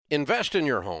Invest in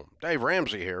your home. Dave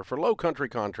Ramsey here for Low Country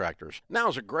Contractors.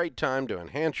 Now's a great time to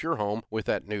enhance your home with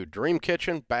that new dream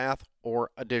kitchen, bath,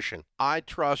 or addition. I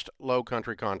trust Low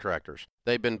Country Contractors.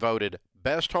 They've been voted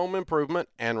Best Home Improvement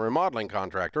and Remodeling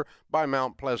Contractor by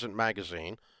Mount Pleasant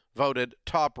Magazine, voted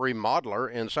Top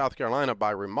Remodeler in South Carolina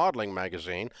by Remodeling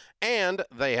Magazine, and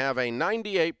they have a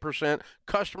 98%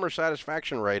 customer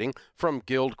satisfaction rating from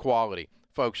Guild Quality.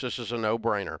 Folks, this is a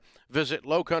no-brainer. Visit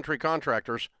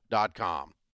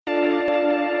lowcountrycontractors.com.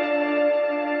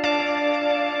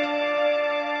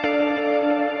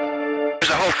 There's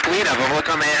a whole fleet of them. Look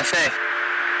on the ASA.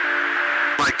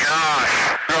 My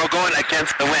gosh. They're all going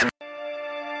against the wind.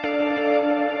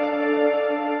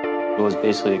 It was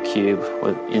basically a cube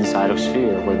with inside of a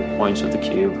sphere where the points of the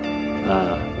cube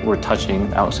were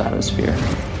touching outside of the sphere.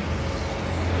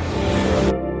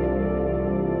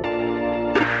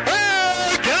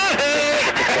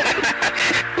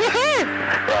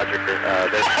 Roger.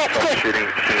 There's troubleshooting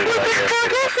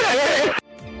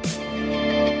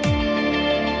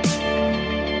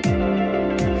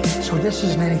So this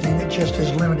isn't anything that just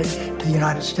is limited to the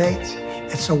United States.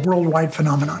 It's a worldwide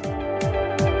phenomenon.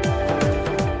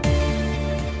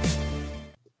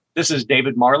 This is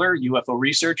David Marler, UFO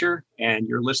researcher, and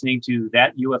you're listening to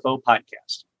That UFO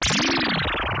Podcast.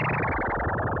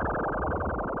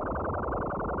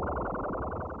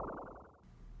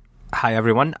 Hi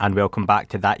everyone, and welcome back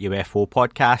to That UFO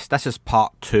Podcast. This is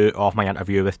part 2 of my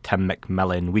interview with Tim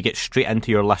McMillan. We get straight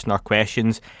into your listener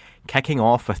questions, kicking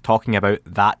off with talking about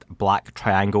that black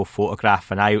triangle photograph,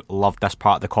 and I love this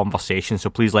part of the conversation, so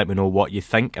please let me know what you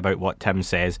think about what Tim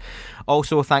says.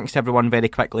 Also, thanks to everyone very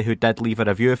quickly who did leave a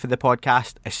review for the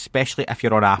podcast, especially if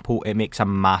you're on Apple. It makes a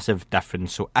massive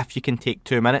difference, so if you can take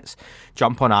 2 minutes,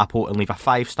 jump on Apple and leave a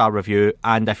 5-star review,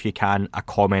 and if you can, a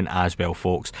comment as well,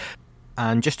 folks.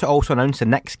 And just to also announce the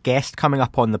next guest coming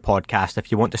up on the podcast,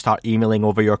 if you want to start emailing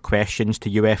over your questions to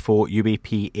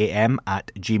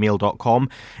ufouapam@gmail.com,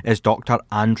 is Dr.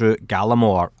 Andrew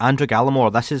Gallimore. Andrew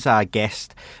Gallimore, this is a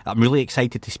guest I'm really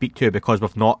excited to speak to because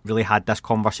we've not really had this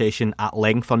conversation at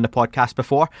length on the podcast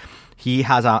before. He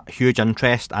has a huge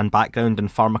interest and background in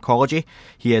pharmacology.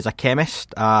 He is a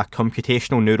chemist, a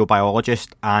computational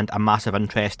neurobiologist, and a massive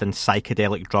interest in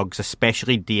psychedelic drugs,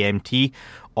 especially DMT,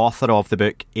 author of the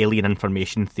book Alien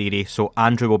Information Theory. So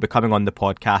Andrew will be coming on the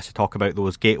podcast to talk about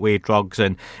those gateway drugs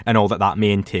and all that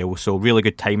may entail. So really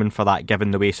good timing for that, given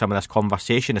the way some of this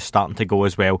conversation is starting to go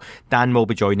as well. Dan will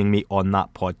be joining me on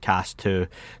that podcast too.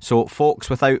 So folks,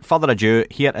 without further ado,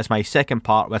 here is my second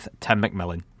part with Tim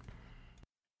McMillan.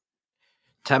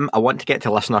 Tim, I want to get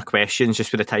to listener questions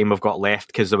just for the time we've got left,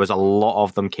 because there was a lot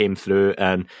of them came through,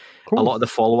 and cool. A lot of the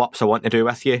follow-ups I want to do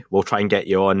with you. We'll try and get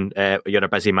you on. You're a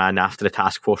busy man after the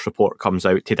task force report comes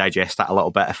out to digest that a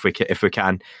little bit if we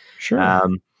can. Sure.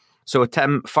 So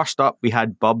Tim, first up we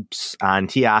had Bubs,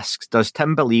 and he asks, does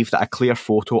Tim believe that a clear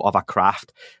photo of a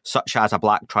craft, such as a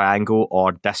black triangle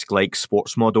or disc-like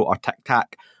sports model or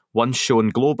tic-tac, once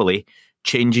shown globally,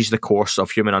 changes the course of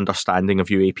human understanding of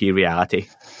UAP reality?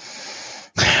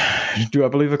 Do I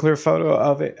believe a clear photo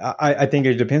of it? I think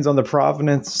it depends on the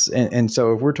provenance. And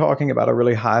so if we're talking about a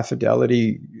really high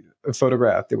fidelity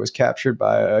photograph that was captured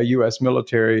by a U.S.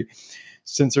 military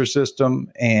sensor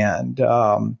system and,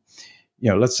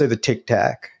 let's say the Tic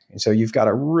Tac. And so you've got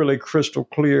a really crystal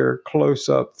clear close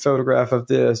up photograph of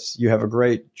this. You have a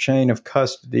great chain of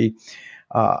custody.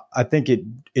 I think it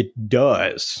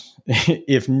does,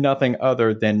 if nothing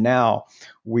other than now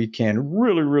we can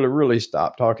really, really, really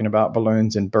stop talking about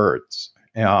balloons and birds.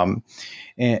 And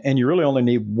you really only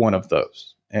need one of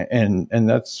those. And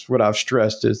that's what I've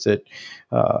stressed, is that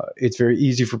it's very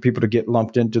easy for people to get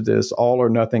lumped into this all or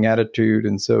nothing attitude.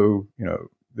 And so,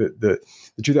 the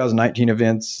 2019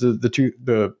 events,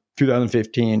 the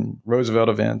 2015 Roosevelt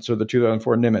events, or the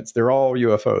 2004 Nimitz, they're all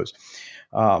UFOs.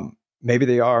 Maybe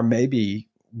they are, maybe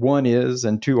one is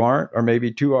and two aren't, or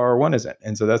maybe two are, one isn't.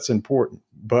 And so that's important.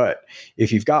 But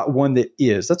if you've got one that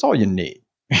is, that's all you need.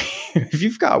 If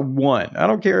you've got one, I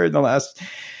don't care in the last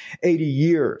 80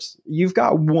 years, you've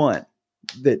got one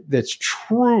that's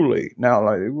truly, now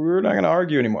like, we're not going to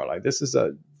argue anymore. Like, this is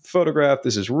a photograph,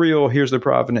 this is real, here's the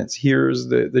provenance, here's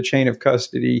the chain of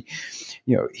custody,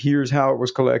 here's how it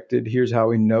was collected, here's how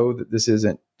we know that this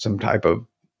isn't some type of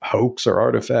hoax or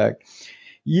artifact.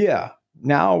 Yeah,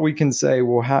 now we can say,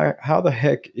 well, how the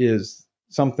heck is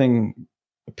something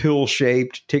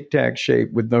pill-shaped, tic-tac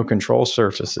shaped with no control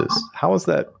surfaces? How's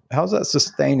that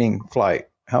sustaining flight?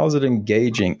 How is it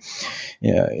engaging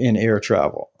in air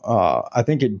travel? I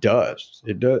think it does.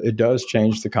 It does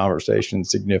change the conversation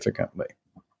significantly.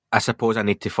 I suppose I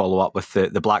need to follow up with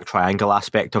the black triangle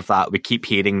aspect of that. We keep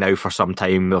hearing now for some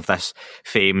time of this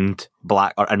famed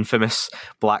black or infamous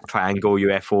black triangle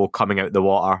UFO coming out the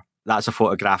water. That's a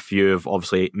photograph you've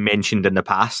obviously mentioned in the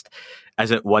past.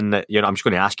 Is it one that, I'm just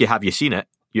going to ask you, have you seen it?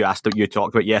 You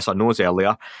talked about yes or no's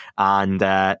earlier. And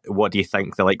what do you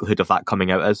think the likelihood of that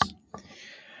coming out is?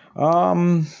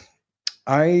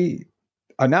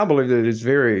 I now believe that it's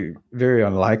very, very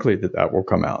unlikely that will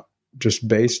come out, just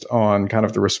based on kind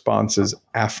of the responses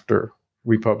after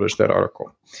we published that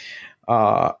article.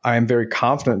 I am very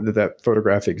confident that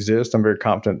photograph exists. I'm very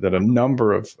confident that a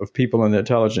number of people in the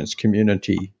intelligence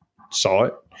community saw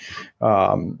it.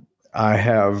 I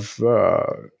have,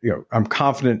 I'm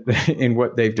confident in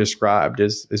what they've described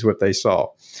is what they saw.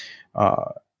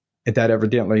 That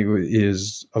evidently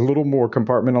is a little more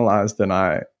compartmentalized than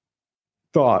I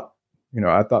thought.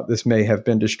 I thought this may have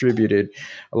been distributed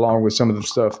along with some of the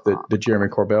stuff that Jeremy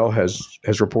Corbell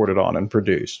has reported on and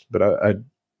produced, but I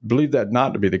believe that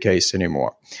not to be the case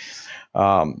anymore.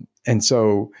 And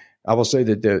so I will say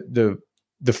that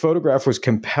the photograph was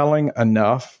compelling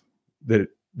enough that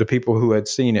the people who had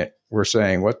seen it were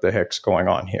saying, "What the heck's going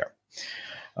on here?"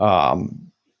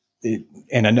 And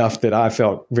enough that I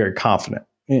felt very confident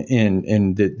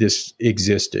in that this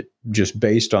existed, just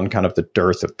based on kind of the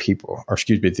dearth of people, or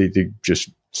excuse me, the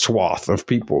just swath of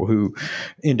people who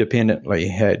independently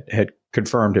had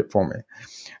confirmed it for me.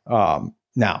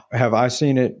 Now, have I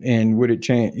seen it, and would it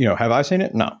change? Have I seen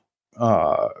it? No.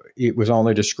 It was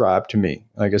only described to me,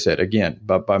 like I said, again,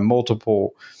 but by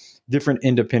multiple different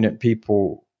independent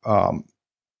people,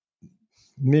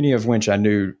 many of which I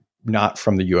knew not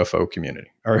from the UFO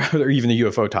community or even the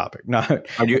UFO topic. Not.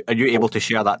 Are you able to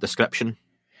share that description?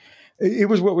 It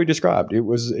was what we described. It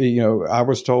was, I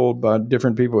was told by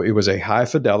different people, it was a high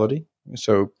fidelity,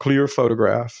 so clear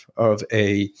photograph of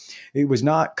it was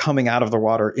not coming out of the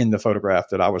water in the photograph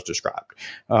that I was described.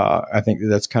 I think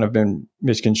that's kind of been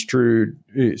misconstrued.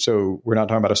 So we're not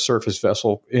talking about a surface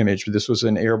vessel image, but this was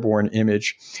an airborne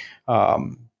image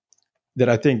that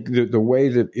I think the way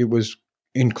that it was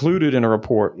included in a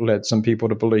report led some people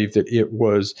to believe that it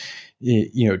was,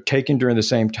 taken during the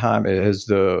same time as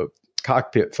the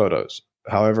cockpit photos.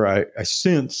 However, I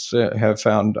since have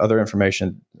found other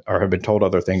information or have been told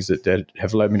other things that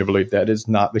have led me to believe that is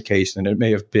not the case, and it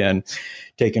may have been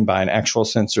taken by an actual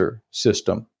sensor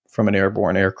system from an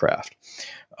airborne aircraft.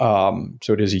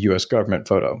 So it is a U.S. government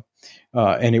photo,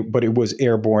 but it was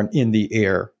airborne in the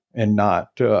air and not.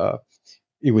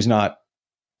 It was not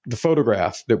the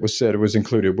photograph that was said it was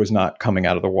included was not coming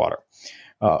out of the water.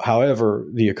 However,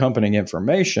 the accompanying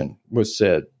information was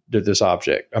said that this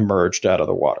object emerged out of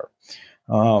the water.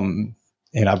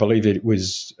 And I believe it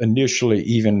was initially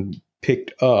even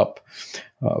picked up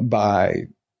by,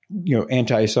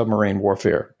 anti-submarine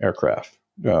warfare aircraft,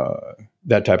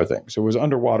 that type of thing. So it was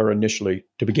underwater initially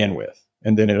to begin with,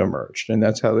 and then it emerged. And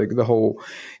that's how the whole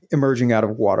emerging out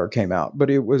of water came out. But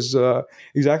it was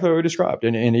exactly what we described,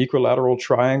 an equilateral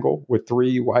triangle with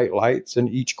 3 white lights in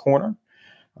each corner.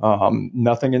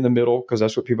 Nothing in the middle, because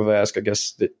that's what people have asked. I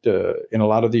guess that in a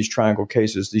lot of these triangle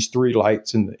cases, these 3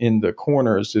 lights in the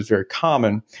corners is very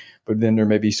common, but then there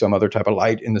may be some other type of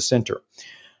light in the center.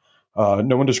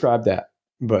 No one described that,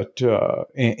 but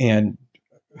and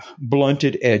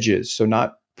blunted edges, so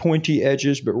not pointy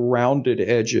edges, but rounded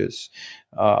edges,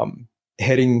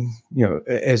 heading,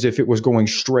 as if it was going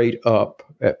straight up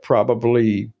at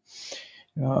probably,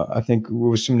 I think it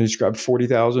was somebody described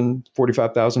 40,000,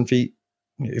 45,000 feet.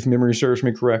 If memory serves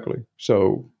me correctly.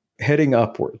 So heading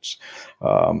upwards,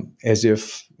 as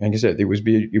if, like I said, it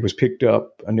was picked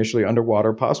up initially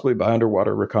underwater, possibly by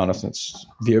underwater reconnaissance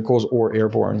vehicles or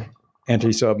airborne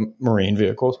anti-submarine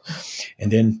vehicles,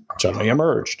 and then suddenly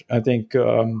emerged. I think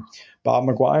Bob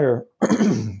McGuire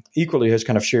equally has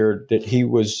kind of shared that he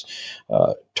was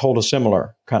told a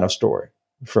similar kind of story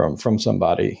from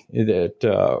somebody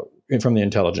that from the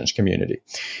intelligence community,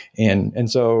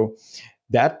 and so.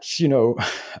 That's,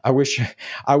 I wish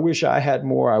I had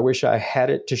more. I wish I had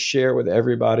it to share with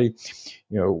everybody.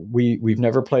 We've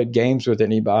never played games with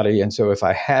anybody. And so if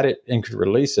I had it and could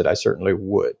release it, I certainly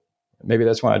would. Maybe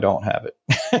that's why I don't have it.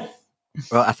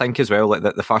 Well, I think as well, like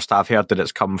the first I've heard that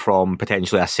it's come from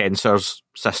potentially a sensors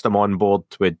system on board,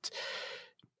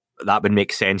 that would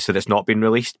make sense that it's not been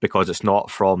released, because it's not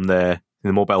from the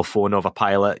the mobile phone of a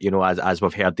pilot, as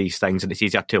we've heard these things, and it's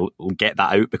easier to get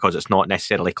that out because it's not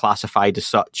necessarily classified as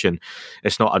such, and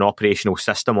it's not an operational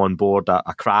system on board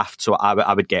a craft. So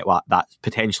I would get that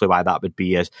potentially why that would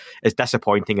be as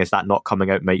disappointing as that not coming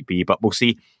out might be, but we'll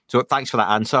see. So thanks for that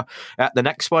answer. The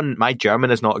next one, my German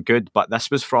is not good, but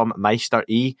this was from Meister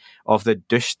E of the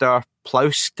Duster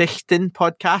Plaustichten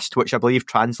podcast, which I believe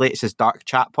translates as Dark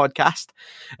Chat podcast.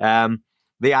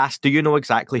 They asked, do you know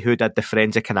exactly who did the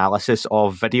forensic analysis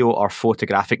of video or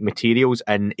photographic materials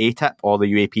in ATIP or the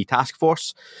UAP task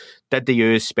force? Did they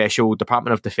use special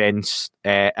Department of Defence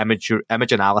image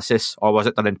analysis, or was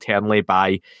it done internally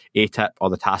by ATIP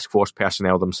or the task force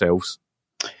personnel themselves?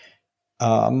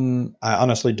 I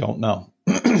honestly don't know.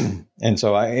 And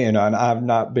so and I've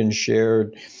not been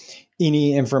shared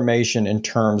any information in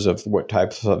terms of what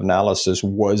types of analysis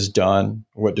was done,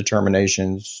 what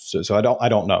determinations. So I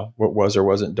don't know what was or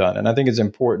wasn't done. And I think it's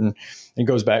important. It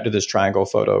goes back to this triangle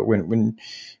photo when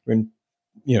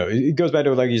it goes back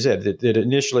to, like you said, that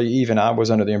initially even I was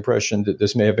under the impression that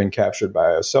this may have been captured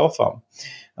by a cell phone.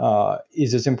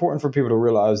 It's important for people to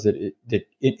realize that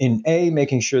in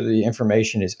making sure the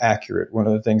information is accurate. One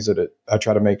of the things that I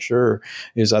try to make sure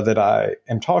is that I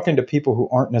am talking to people who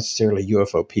aren't necessarily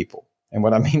UFO people. And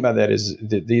what I mean by that is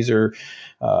that these are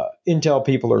intel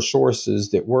people or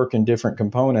sources that work in different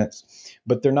components,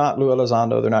 but they're not Lou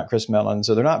Elizondo, they're not Chris Mellon,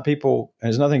 so they're not people, and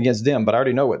there's nothing against them, but I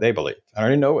already know what they believe. I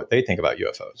already know what they think about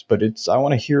UFOs, but I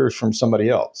want to hear from somebody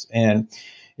else. And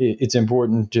it's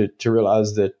important to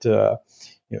realize that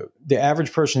the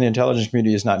average person in the intelligence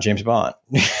community is not James Bond.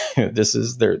 This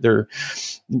is they're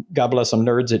God bless them,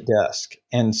 nerds at desk.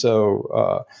 And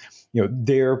so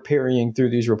they're parrying through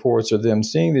these reports, or them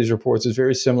seeing these reports is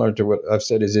very similar to what I've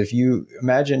said. Is if you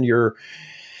imagine your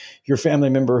family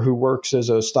member who works as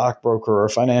a stockbroker or a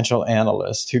financial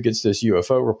analyst who gets this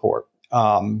UFO report,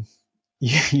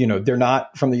 they're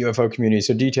not from the UFO community,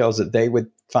 so details that they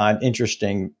would find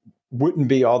interesting wouldn't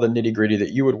be all the nitty gritty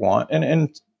that you would want,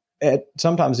 and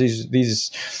sometimes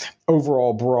these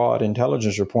overall broad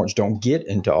intelligence reports don't get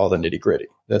into all the nitty gritty.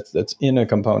 That's in a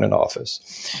component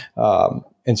office,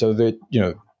 and so that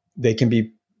they can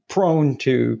be prone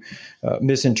to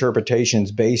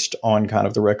misinterpretations based on kind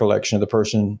of the recollection of the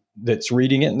person that's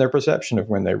reading it and their perception of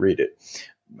when they read it,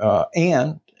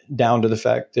 and down to the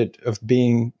fact of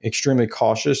being extremely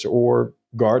cautious or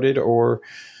guarded or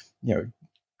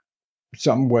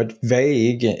somewhat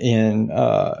vague in.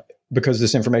 Because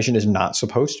this information is not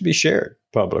supposed to be shared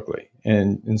publicly.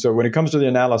 And so when it comes to the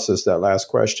analysis, that last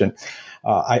question,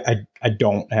 I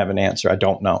don't have an answer. I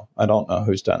don't know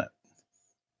who's done it.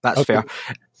 That's fair.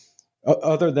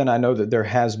 Other than I know that there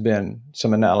has been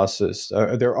some analysis.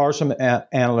 There are some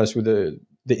analysts with the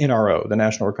NRO, the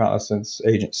National Reconnaissance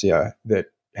Agency, that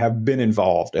have been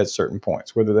involved at certain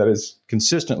points. Whether that is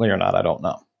consistently or not, I don't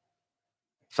know.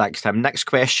 Thanks, Tim. Next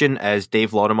question is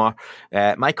Dave Lorimer.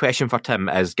 My question for Tim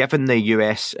is, given the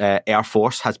US Air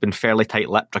Force has been fairly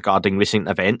tight-lipped regarding recent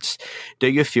events, do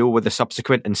you feel with the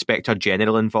subsequent Inspector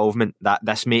General involvement that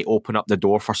this may open up the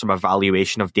door for some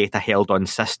evaluation of data held on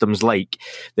systems like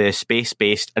the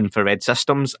space-based infrared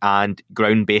systems and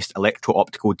ground-based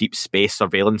electro-optical deep space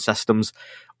surveillance systems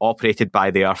operated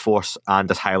by the Air Force and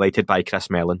as highlighted by Chris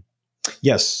Mellon?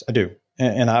 Yes, I do.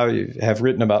 And I have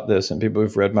written about this, and people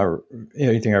who've read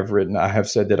anything I've written, I have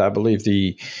said that I believe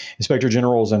the Inspector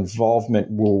General's involvement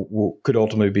could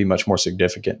ultimately be much more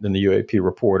significant than the UAP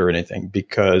report or anything,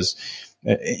 because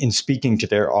in speaking to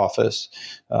their office,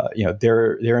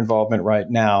 their involvement right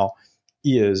now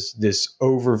is this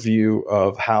overview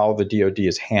of how the DoD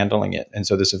is handling it. And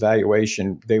so this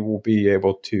evaluation, they will be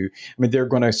able to, they're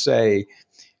going to say,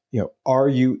 are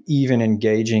you even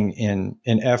engaging in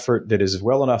an effort that is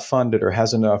well enough funded or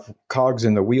has enough cogs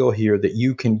in the wheel here that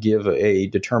you can give a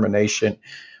determination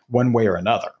one way or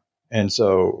another? And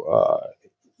so,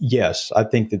 yes, I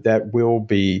think that will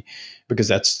be, because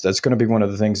that's going to be one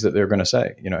of the things that they're going to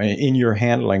say, in your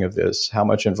handling of this, how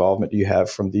much involvement do you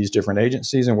have from these different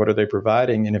agencies and what are they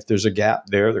providing? And if there's a gap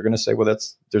there, they're going to say, well,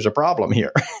 there's a problem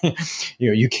here.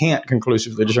 You can't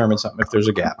conclusively determine something if there's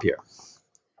a gap here.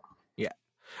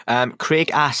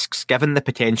 Craig asks, given the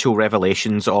potential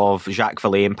revelations of Jacques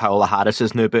Vallée and Paola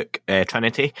Harris's new book,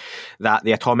 Trinity, that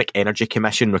the Atomic Energy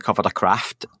Commission recovered a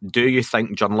craft, do you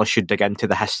think journalists should dig into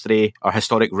the history or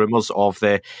historic rumours of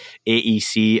the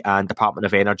AEC and Department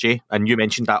of Energy? And you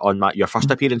mentioned that on your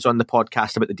first appearance on the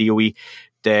podcast about the DOE.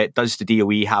 Does the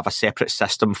DOE have a separate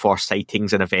system for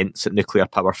sightings and events at nuclear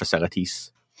power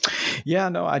facilities? Yeah,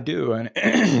 no, I do. And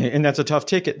and that's a tough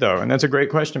ticket, though. And that's a great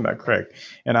question by Craig.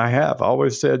 And I have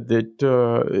always said that,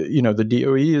 the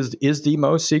DOE is the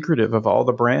most secretive of all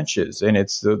the branches. And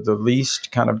it's the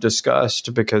least kind of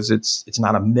discussed because it's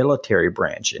not a military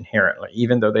branch inherently,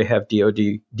 even though they have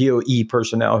DOE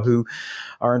personnel who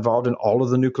are involved in all of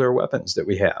the nuclear weapons that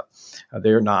we have.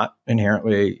 They are not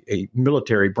inherently a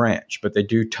military branch, but they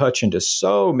do touch into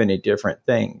so many different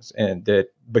things. And that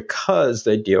because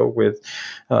they deal with,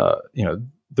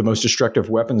 the most destructive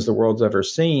weapons the world's ever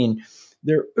seen,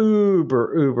 they're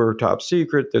uber top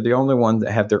secret. They're the only ones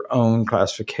that have their own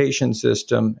classification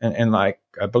system. And like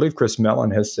I believe Chris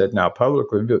Mellon has said now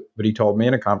publicly, but he told me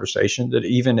in a conversation that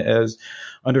even as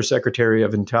Undersecretary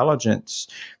of Intelligence,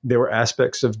 there were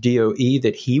aspects of DOE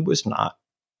that he was not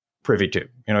privy to.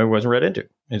 He wasn't read into.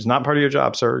 It's not part of your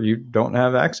job, sir. You don't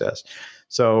have access.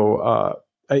 So,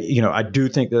 I do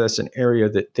think that that's an area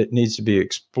that needs to be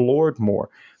explored more.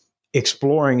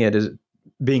 Exploring it is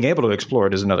being able to explore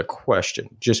it is another question,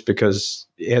 just because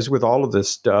as with all of this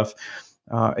stuff,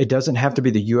 it doesn't have to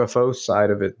be the UFO side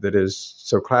of it that is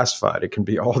so classified. It can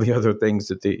be all the other things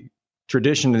that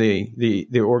traditionally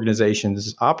the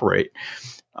organizations operate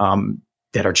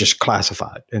that are just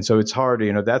classified. And so it's hard,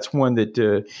 that's one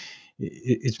that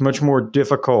it's much more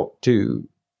difficult to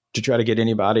try to get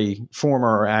anybody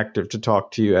former or active to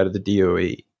talk to you out of the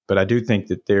DOE. But I do think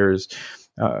that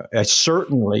I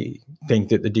certainly think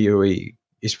that the DOE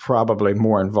is probably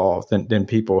more involved than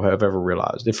people have ever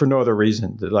realized. If for no other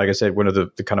reason, like I said, one of the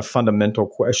kind of fundamental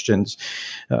questions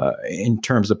in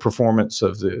terms of performance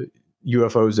of the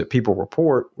UFOs that people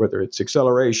report, whether it's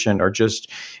acceleration or just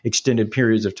extended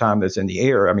periods of time that's in the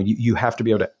air, I mean, you have to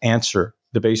be able to answer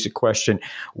the basic question: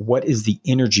 what is the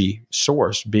energy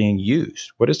source being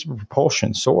used? What is the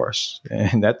propulsion source?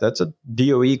 And that's a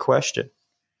DOE question.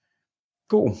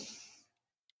 Cool.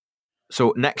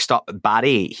 So next up,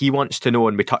 Barry, he wants to know,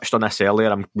 and we touched on this earlier,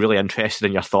 I'm really interested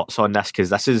in your thoughts on this, because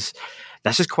this is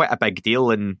quite a big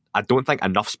deal, and I don't think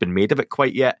enough's been made of it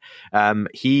quite yet.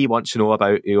 He wants to know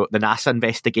about the NASA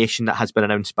investigation that has been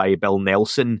announced by Bill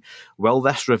Nelson. Will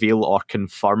this reveal or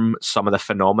confirm some of the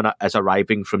phenomena as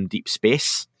arriving from deep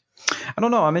space? I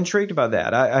don't know. I'm intrigued by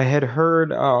that. I had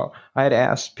heard, I had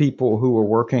asked people who were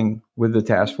working with the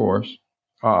task force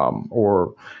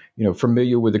or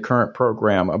familiar with the current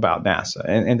program about NASA.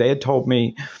 And they had told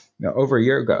me over a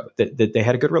year ago that they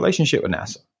had a good relationship with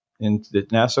NASA and that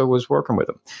NASA was working with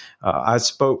them. I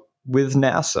spoke with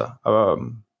NASA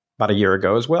about a year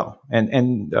ago as well.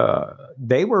 And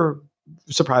they were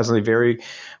surprisingly very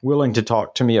willing to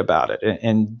talk to me about it.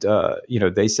 And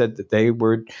they said that they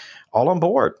were all on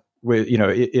board with,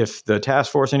 if the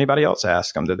task force, anybody else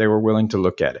asked them, that they were willing to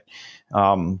look at it.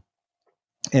 And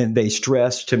they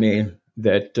stressed to me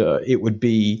that it would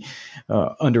be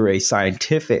under a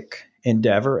scientific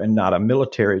endeavor and not a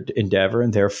military endeavor,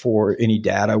 and therefore any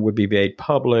data would be made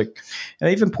public. And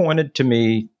they even pointed to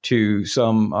me to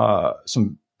some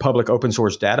public open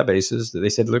source databases that they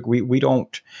said, look, we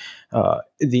don't,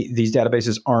 these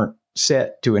databases aren't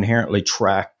set to inherently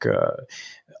track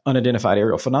unidentified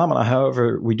aerial phenomena.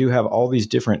 However, we do have all these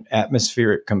different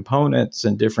atmospheric components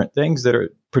and different things that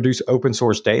produce open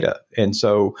source data. And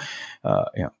so,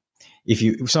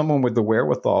 if someone with the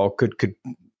wherewithal could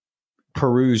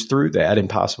peruse through that and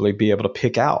possibly be able to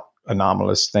pick out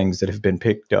anomalous things that have been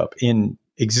picked up in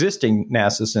existing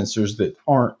NASA sensors that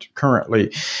aren't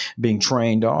currently being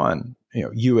trained on,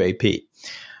 UAP.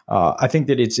 I think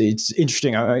that it's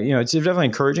interesting. It's definitely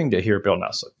encouraging to hear Bill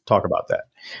Nelson talk about that.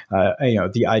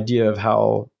 The idea of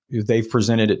how they've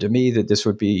presented it to me that this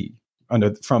would be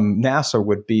from NASA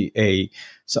would be a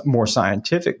more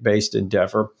scientific based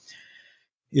endeavor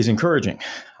is encouraging.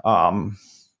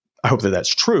 I hope that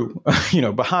that's true.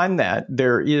 Behind that,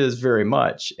 there is very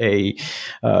much the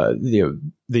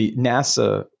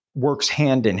NASA works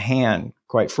hand in hand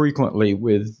quite frequently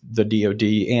with the DoD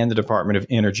and the Department of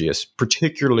Energy,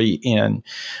 particularly in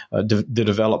the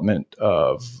development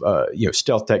of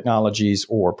stealth technologies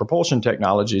or propulsion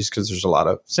technologies, because there's a lot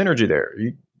of synergy there.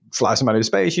 You fly somebody to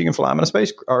space, you can fly them in a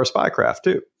space or a spycraft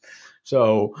too.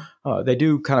 So they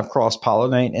do kind of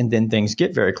cross-pollinate, and then things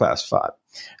get very classified.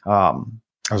 I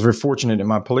was very fortunate in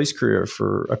my police career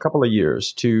for a couple of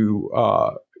years to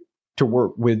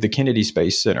work with the Kennedy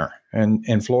Space Center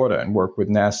in Florida and work with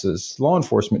NASA's law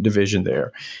enforcement division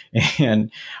there.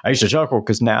 And I used to chuckle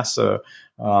because NASA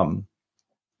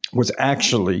was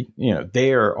actually,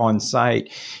 there on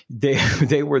site.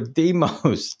 They were the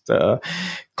most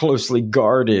closely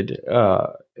guarded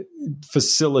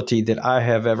facility that I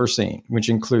have ever seen, which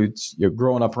includes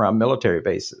growing up around military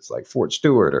bases like Fort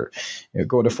Stewart, or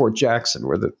going to Fort Jackson,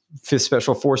 where the 5th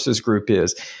Special Forces Group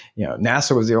is.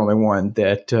 NASA was the only one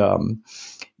that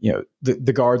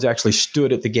the guards actually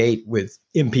stood at the gate with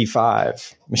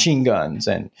MP5 machine guns,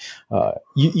 and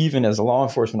even as a law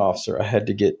enforcement officer, I had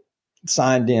to get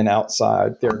signed in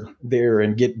outside there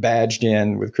and get badged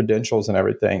in with credentials and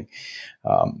everything.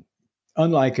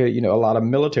 Unlike a lot of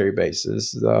military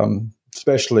bases,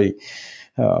 especially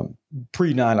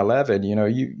pre 9/11,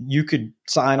 you could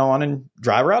sign on and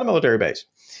drive around a military base.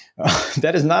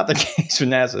 That is not the case with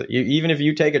NASA. Even if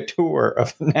you take a tour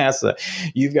of NASA,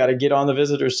 you've got to get on the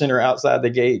visitor center outside the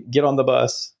gate, get on the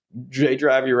bus, they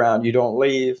drive you around. You don't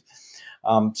leave.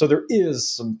 So there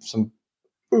is some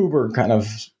uber kind of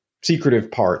secretive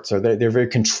parts, or they're very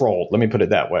controlled. Let me put it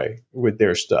that way with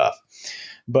their stuff.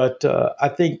 But I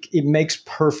think it makes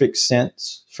perfect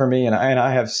sense for me, and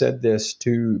I have said this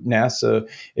to NASA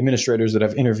administrators that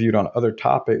I've interviewed on other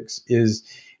topics, is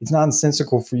it's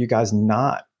nonsensical for you guys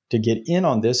not to get in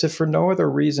on this, if for no other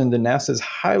reason than NASA is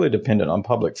highly dependent on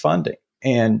public funding,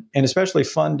 and especially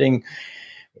funding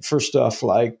for stuff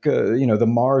like the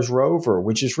Mars rover,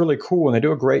 which is really cool, and they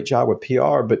do a great job with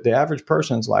PR. But the average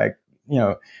person's like,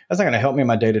 that's not going to help me in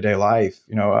my day-to-day life.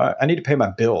 I need to pay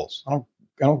my bills. I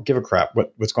don't give a crap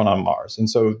what's going on Mars. And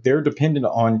so they're dependent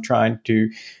on trying to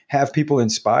have people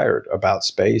inspired about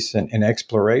space and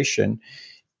exploration,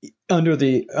 under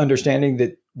the understanding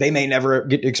that they may never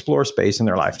get to explore space in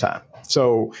their lifetime.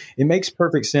 So it makes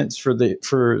perfect sense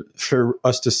for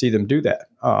us to see them do that.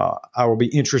 I will be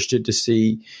interested to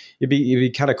see. It'd be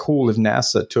kind of cool if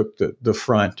NASA took the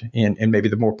front in maybe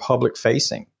the more public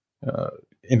facing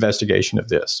investigation of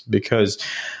this, because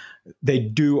they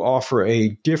do offer a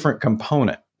different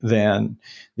component than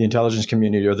the intelligence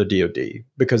community or the DoD,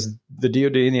 because the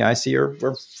DoD and the IC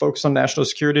are focused on national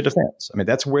security defense. I mean,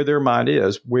 that's where their mind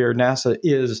is, where NASA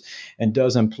is and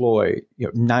does employ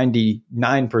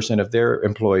 99% of their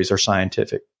employees are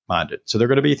scientific minded. So they're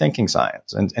going to be thinking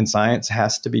science, and science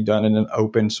has to be done in an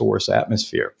open source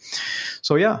atmosphere.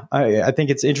 So yeah, I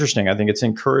think it's interesting. I think it's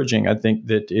encouraging. I think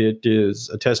that it is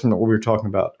a testament to what we were talking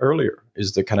about earlier,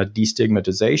 is the kind of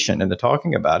destigmatization and the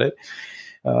talking about it.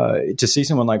 To see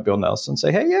someone like Bill Nelson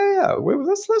say, "Hey,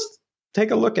 let's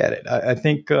take a look at it." I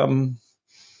think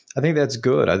that's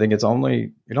good. I think it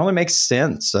only makes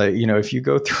sense. If you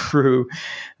go through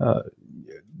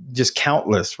just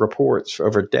countless reports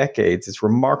over decades, it's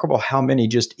remarkable how many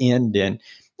just end in,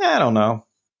 I don't know,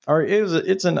 or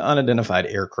it's an unidentified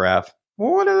aircraft.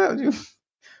 Well, what do that?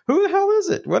 Who the hell is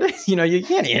it? What you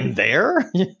can't end there.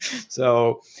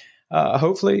 So.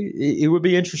 Hopefully it would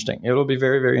be interesting. It'll be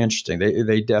very, very interesting.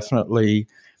 They definitely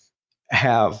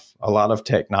have a lot of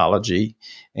technology,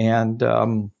 and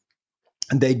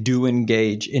they do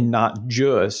engage in not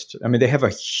just, they have a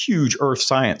huge earth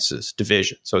sciences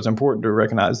division. So it's important to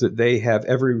recognize that they have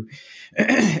every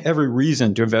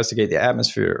reason to investigate the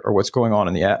atmosphere, or what's going on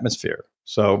in the atmosphere.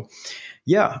 So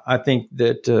yeah, I think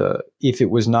that if it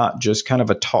was not just kind of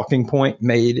a talking point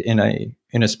made in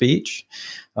a speech,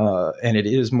 and it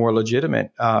is more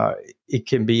legitimate, it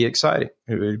can be exciting.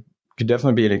 It could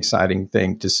definitely be an exciting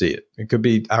thing to see it. It could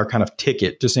be our kind of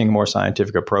ticket to seeing a more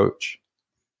scientific approach.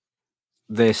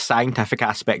 The scientific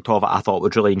aspect of it, I thought,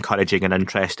 was really encouraging and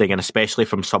interesting, and especially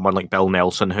from someone like Bill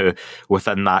Nelson, who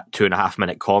within that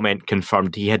 2.5-minute comment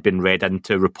confirmed he had been read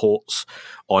into reports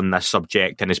on this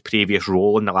subject in his previous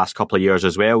role in the last couple of years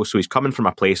as well. So he's coming from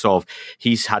a place of,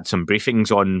 he's had some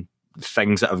briefings on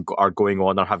things that are going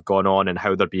on or have gone on and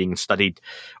how they're being studied,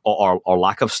 or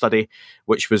lack of study,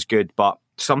 which was good. But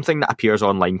something that appears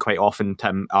online quite often,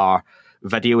 Tim, are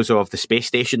videos of the space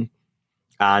station.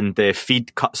 And the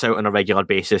feed cuts out on a regular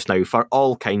basis now for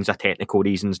all kinds of technical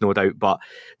reasons, no doubt. But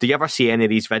do you ever see any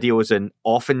of these videos? And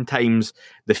oftentimes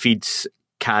the feeds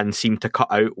can seem to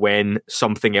cut out when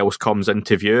something else comes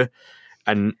into view.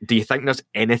 And do you think there's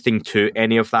anything to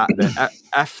any of that? That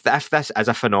if this is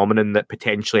a phenomenon that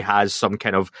potentially has some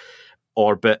kind of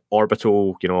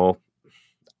orbital,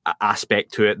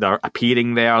 aspect to it, they're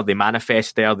appearing there, they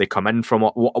manifest there, they come in from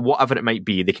whatever it might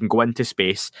be, they can go into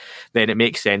space, then it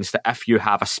makes sense that if you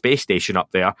have a space station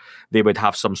up there, they would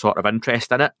have some sort of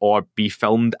interest in it or be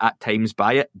filmed at times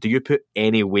by it. Do you put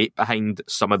any weight behind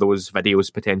some of those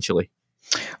videos potentially?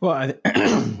 Well,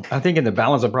 I think in the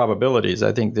balance of probabilities,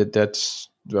 I think that's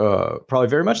probably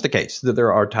very much the case, that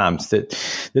there are times that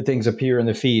things appear in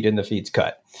the feed and the feed's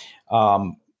cut.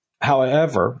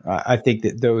 However, I think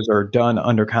that those are done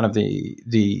under kind of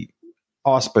the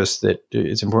auspice that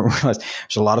it's important to realize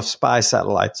there's a lot of spy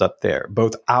satellites up there,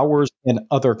 both ours and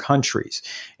other countries.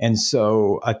 And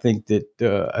so I think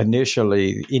that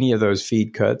initially any of those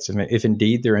feed cuts, I mean, if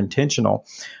indeed they're intentional,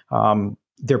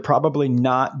 they're probably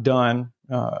not done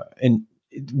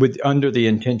under the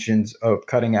intentions of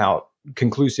cutting out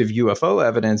conclusive UFO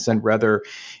evidence, and rather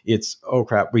it's, oh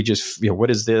crap, we just,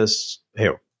 what is this? Hey,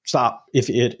 stop. If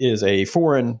it is a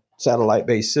foreign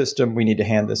satellite-based system, we need to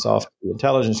hand this off to the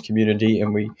intelligence community,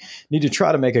 and we need to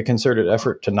try to make a concerted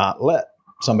effort to not let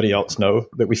somebody else know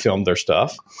that we filmed their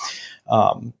stuff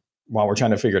while we're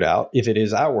trying to figure it out. If it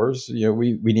is ours,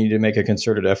 we need to make a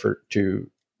concerted effort to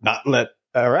not let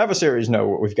our adversaries know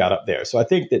what we've got up there. So I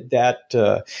think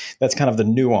that's kind of the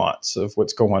nuance of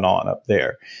what's going on up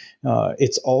there.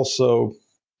 It's also,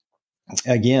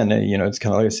 again, it's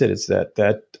kind of like I said, it's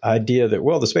that idea that,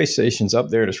 well, the space station's up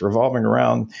there and it's revolving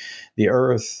around the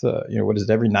Earth, what is it,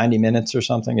 every 90 minutes or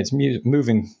something? It's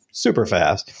moving super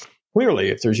fast. Clearly,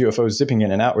 if there's UFOs zipping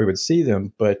in and out, we would see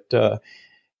them. But,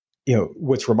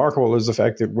 what's remarkable is the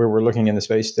fact that where we're looking in the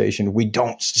space station, we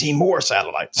don't see more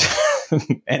satellites.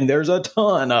 And there's a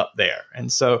ton up there. And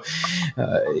so,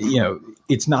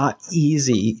 it's not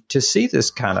easy to see this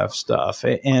kind of stuff.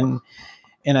 And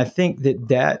I think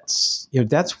that's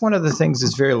one of the things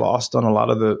that's very lost on a lot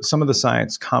of some of the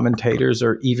science commentators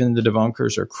or even the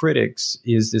debunkers or critics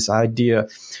is this idea,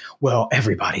 well,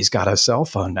 everybody's got a cell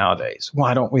phone nowadays.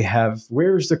 Why don't we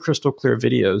where's the crystal clear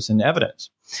videos and evidence?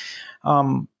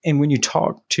 And when you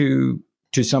talk to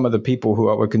some of the people who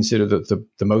I would consider the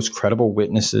most credible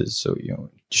witnesses, so,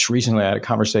 just recently I had a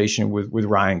conversation with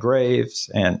Ryan Graves,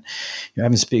 and I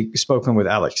haven't spoken with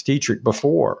Alex Dietrich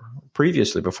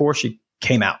previously before she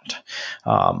came out,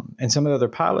 and some of the other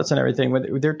pilots and everything,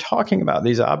 when they're talking about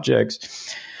these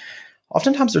objects,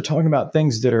 oftentimes they're talking about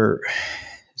things that are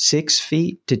 6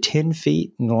 feet to 10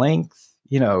 feet in length.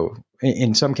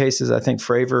 In some cases, I think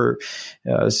Fravor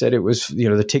said it was,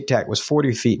 the Tic Tac was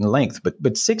 40 feet in length,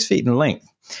 but 6 feet in length.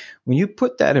 When you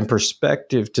put that in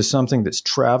perspective to something that's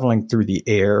traveling through the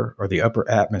air or the upper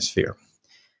atmosphere,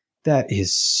 that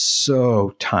is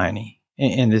so tiny.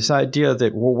 And this idea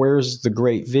that, well, where's the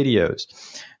great videos?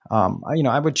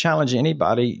 I would challenge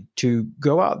anybody to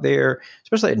go out there,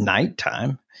 especially at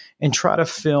nighttime, and try to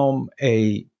film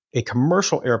a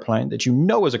commercial airplane that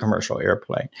is a commercial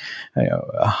airplane,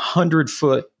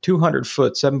 100-foot,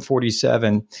 200-foot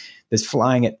 747 that's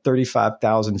flying at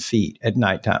 35,000 feet at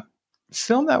nighttime.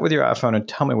 Film that with your iPhone and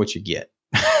tell me what you get.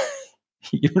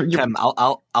 Tim,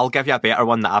 I'll give you a better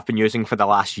one that I've been using for the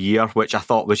last year, which I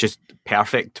thought was just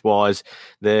perfect, was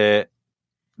the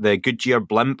Goodyear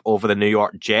blimp over the New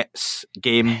York Jets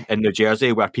game in New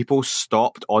Jersey, where people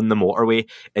stopped on the motorway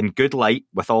in good light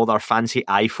with all their fancy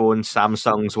iPhones,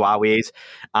 Samsungs, Huawei's,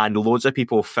 and loads of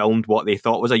people filmed what they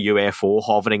thought was a UFO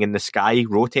hovering in the sky,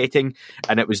 rotating,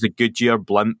 and it was the Goodyear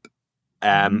blimp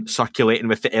circulating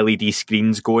with the LED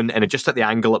screens going, and just at the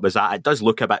angle it was at, it does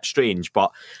look a bit strange,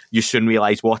 but you soon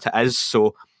realise what it is.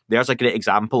 So there's a great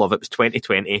example of it. It was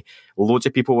 2020, loads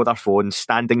of people with their phones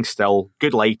standing still,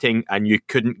 good lighting, and you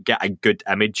couldn't get a good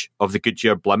image of the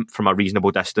Goodyear blimp from a reasonable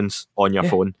distance on your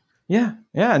phone. Yeah,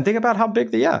 and think about how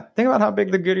big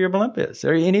the Goodyear blimp is.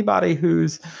 Or anybody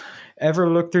who's ever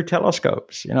looked through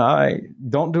telescopes, I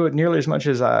don't do it nearly as much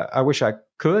as I wish I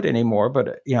could anymore,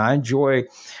 but I enjoy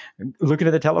looking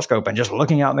at the telescope and just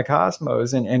looking out in the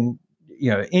cosmos, and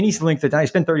any length of time, you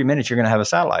spend 30 minutes, you're going to have a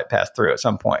satellite pass through at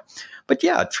some point. But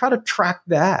try to track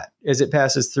that as it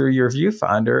passes through your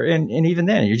viewfinder. And even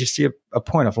then, you just see a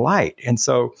point of light. And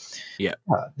so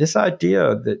this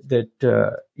idea that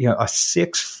a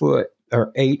 6-foot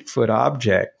or 8-foot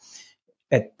object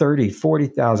at 30,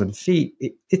 40,000 feet,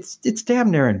 it's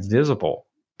damn near invisible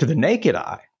to the naked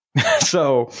eye.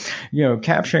 So,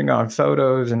 capturing on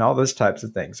photos and all those types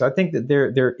of things. So I think that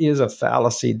there is a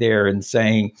fallacy there in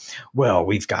saying, well,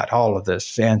 we've got all of this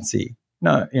fancy.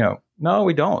 No,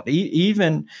 we don't.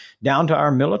 Even down to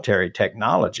our military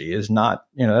technology is not,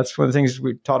 that's one of the things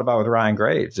we talked about with Ryan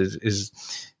Graves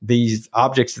is these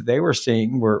objects that they were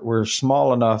seeing were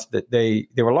small enough that they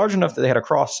were large enough that they had a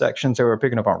cross section, so they were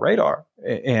picking up on radar,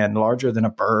 and larger than a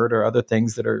bird or other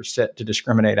things that are set to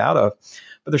discriminate out of.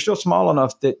 But they're still small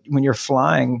enough that when you're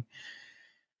flying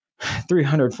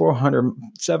 300, 400,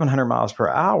 700 miles per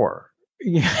hour,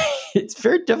 it's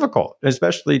very difficult.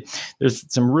 Especially there's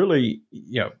some really,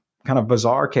 kind of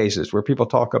bizarre cases where people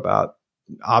talk about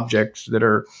objects that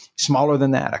are smaller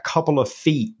than that, a couple of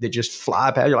feet that just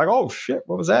fly past. You're like, oh shit,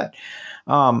 what was that?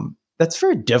 that's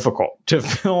very difficult to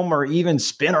film or even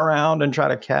spin around and try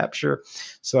to capture.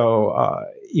 So,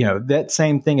 that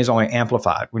same thing is only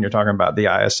amplified when you're talking about the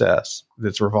ISS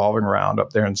that's revolving around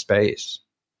up there in space.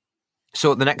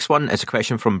 So the next one is a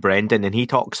question from Brendan, and he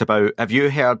talks about, have you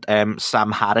heard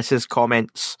Sam Harris's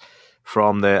comments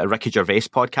from the Ricky Gervais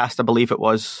podcast, I believe it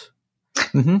was?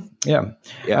 Mm-hmm. Yeah.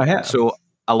 I have. So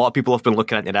a lot of people have been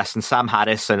looking into this, and Sam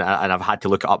Harris, and I've had to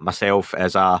look it up myself,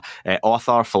 as a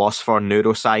author, philosopher,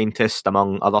 neuroscientist,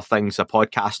 among other things, a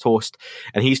podcast host,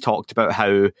 and he's talked about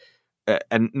how,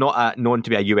 and not known to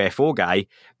be a UFO guy,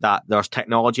 that there's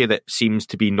technology that seems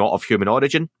to be not of human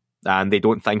origin, and they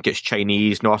don't think it's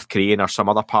Chinese, North Korean, or some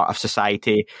other part of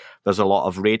society. There's a lot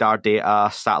of radar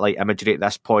data, satellite imagery at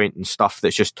this point, and stuff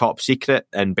that's just top secret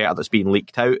and better that's being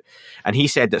leaked out. And he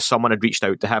said that someone had reached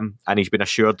out to him, and he's been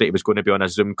assured that he was going to be on a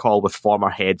Zoom call with former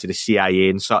heads of the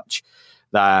CIA and such,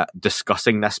 that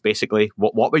discussing this, basically.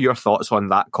 What were your thoughts on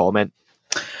that comment?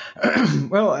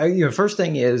 Well, first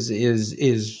thing is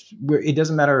it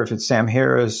doesn't matter if it's Sam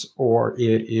Harris or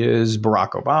it is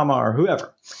Barack Obama or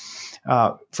whoever.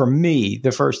 For me,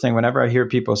 the first thing, whenever I hear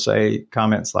people say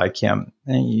comments like him,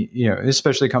 and it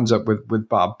especially comes up with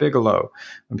Bob Bigelow,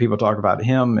 when people talk about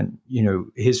him and,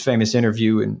 his famous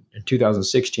interview in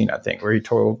 2016, I think, where he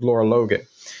told Laura Logan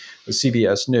with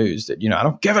CBS News that, I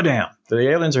don't give a damn. The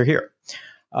aliens are here.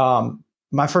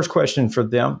 My first question for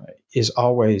them is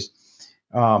always,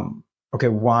 okay,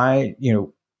 why,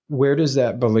 where does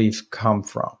that belief come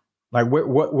from? Like,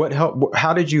 what help?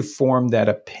 How did you form that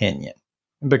opinion?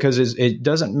 Because it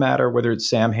doesn't matter whether it's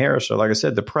Sam Harris or, like I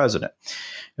said, the president.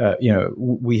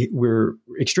 We're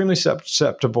extremely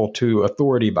susceptible to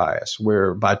authority bias,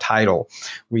 where by title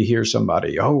we hear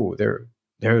somebody, they're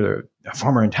a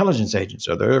former intelligence agent,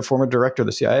 or they're a former director of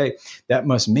the CIA. That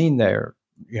must mean they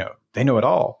know it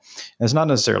all. And it's not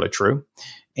necessarily true.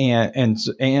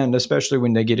 And especially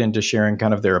when they get into sharing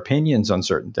kind of their opinions on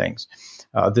certain things.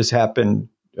 This happened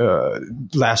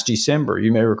last December.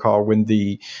 You may recall when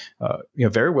the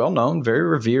very well-known, very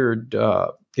revered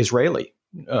Israeli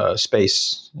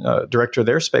space director of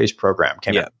their space program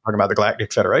came out talking about the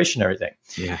Galactic Federation and everything.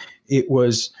 Yeah. It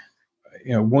was,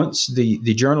 once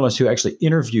the journalist who actually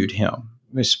interviewed him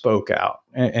spoke out,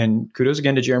 and kudos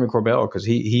again to Jeremy Corbell, because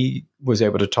he was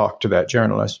able to talk to that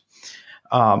journalist.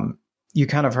 You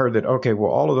kind of heard that, okay,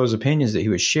 well, all of those opinions that he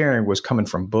was sharing was coming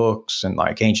from books and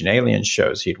like Ancient Aliens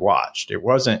shows he'd watched. It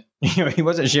wasn't, he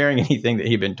wasn't sharing anything that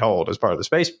he'd been told as part of the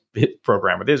space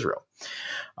program with Israel.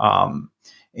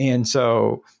 And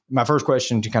so my first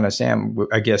question to kind of Sam,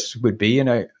 I guess, would be, and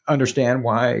I understand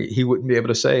why he wouldn't be able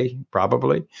to say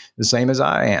probably the same as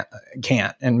I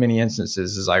can't in many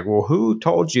instances, is like, well, who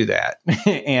told you that?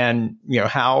 And,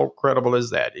 how credible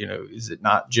is that? Is it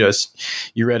not just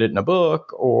you read it in a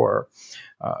book or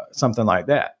something like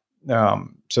that?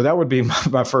 So that would be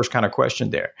my first kind of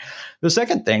question there. The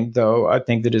second thing, though, I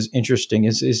think that is interesting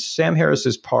is Sam Harris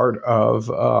is part of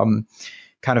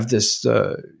kind of this,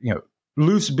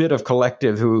 loose bit of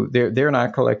collective who they're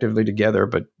not collectively together,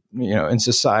 but in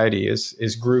society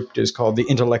is grouped, is called the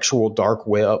intellectual dark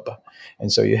web.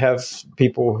 And so you have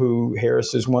people who,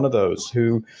 Harris is one of those,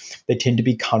 who they tend to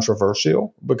be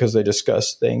controversial because they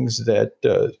discuss things that,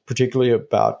 particularly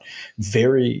about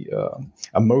very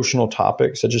emotional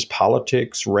topics such as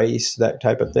politics, race, that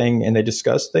type of thing. And they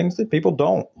discuss things that people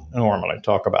don't normally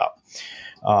talk about.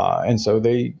 And so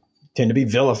they tend to be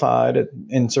vilified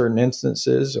in certain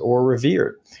instances or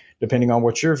revered, depending on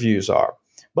what your views are.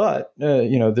 But,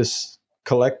 this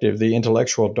collective, the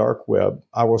intellectual dark web,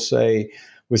 I will say,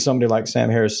 with somebody like Sam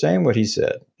Harris saying what he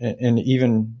said, and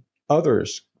even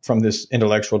others from this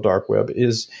intellectual dark web,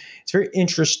 it's very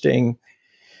interesting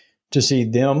to see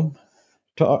them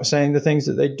saying the things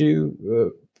that they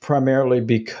do, primarily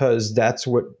because that's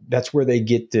where they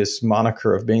get this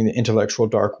moniker of being the intellectual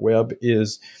dark web.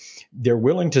 Is they're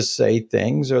willing to say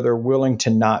things, or they're willing to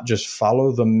not just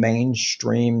follow the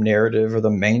mainstream narrative or the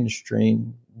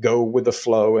mainstream go with the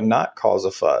flow and not cause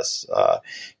a fuss.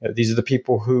 These are the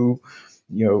people who,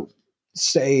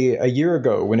 say a year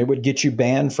ago when it would get you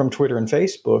banned from Twitter and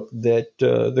Facebook that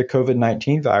the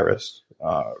COVID-19 virus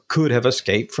could have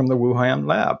escaped from the Wuhan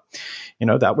lab.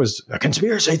 That was a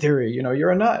conspiracy theory.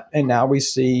 You're a nut. And now we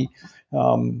see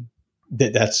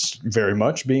that's very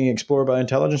much being explored by the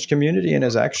intelligence community, and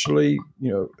is actually,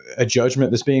 a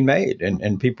judgment that's being made,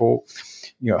 and people,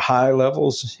 high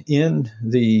levels in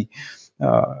the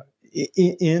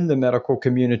medical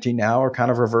community now are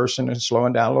kind of reversing and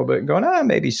slowing down a little bit and going,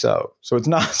 maybe so. So it's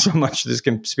not so much this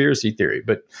conspiracy theory,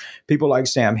 but people like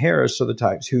Sam Harris are the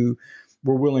types who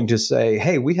were willing to say,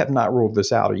 hey, we have not ruled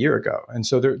this out a year ago. And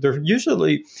so they're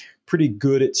usually pretty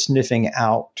good at sniffing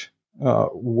out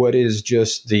what is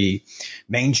just the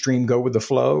mainstream go with the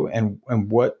flow, and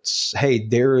what's, hey,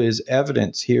 there is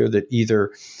evidence here that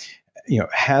either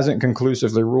hasn't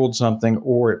conclusively ruled something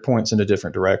or it points in a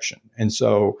different direction. And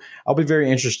so I'll be very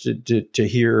interested to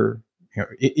hear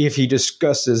if he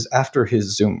discusses after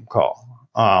his Zoom call.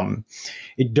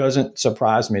 It doesn't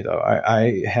surprise me, though.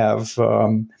 I have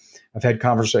I've had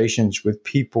conversations with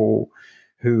people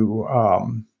who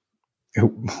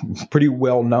pretty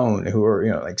well known, who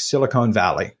are like Silicon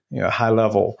Valley, high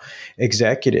level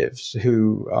executives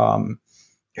who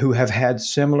have had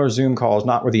similar Zoom calls,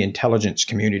 not with the intelligence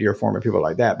community or former people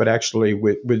like that, but actually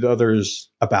with others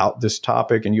about this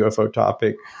topic and UFO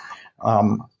topic,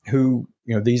 who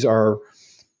these are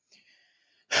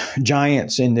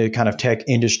giants in the kind of tech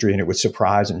industry, and it would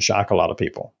surprise and shock a lot of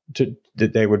people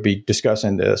that they would be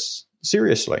discussing this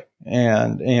seriously.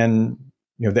 And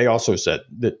they also said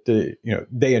that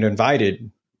they had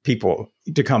invited people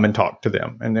to come and talk to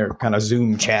them in their kind of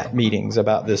Zoom chat meetings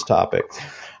about this topic.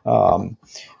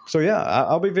 So yeah,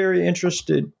 I'll be very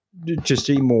interested to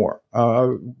see more.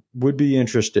 Would be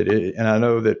interested, and I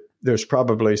know that there's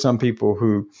probably some people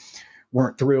who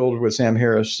weren't thrilled with Sam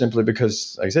Harris simply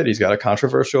because, like I said, he's got a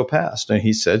controversial past and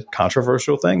he said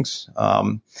controversial things.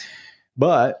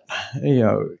 But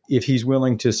if he's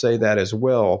willing to say that as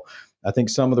well, I think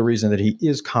some of the reason that he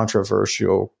is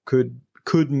controversial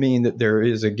could mean that there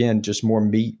is, again, just more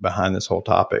meat behind this whole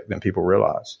topic than people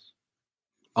realize.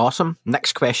 Awesome.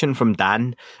 Next question from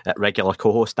Dan, regular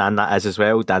co-host Dan that is as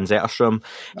well, Dan Zetterstrom.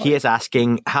 He is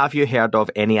asking, have you heard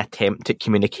of any attempt at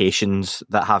communications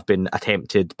that have been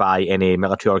attempted by any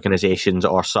military organisations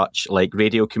or such, like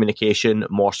radio communication,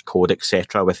 Morse code,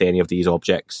 etc., with any of these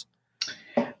objects?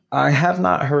 I have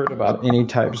not heard about any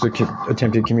types of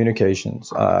attempted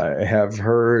communications. I have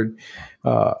heard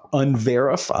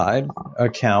unverified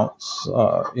accounts,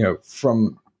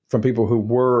 from people who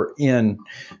were in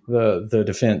the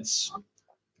defense,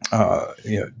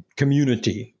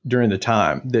 community during the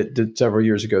time that several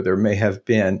years ago there may have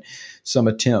been some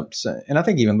attempts, and I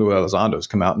think even Lou Elizondo's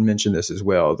come out and mentioned this as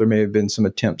well. There may have been some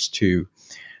attempts to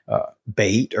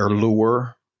bait or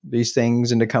lure these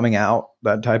things into coming out,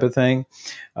 that type of thing.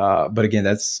 But again,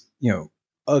 that's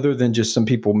other than just some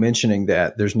people mentioning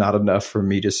that, there's not enough for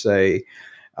me to say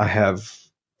I have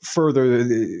further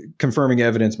confirming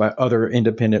evidence by other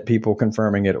independent people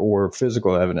confirming it or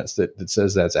physical evidence that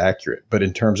says that's accurate. But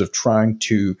in terms of trying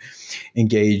to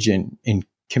engage in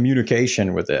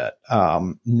communication with it,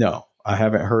 no, I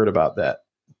haven't heard about that.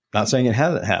 Not saying it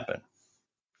hasn't happened.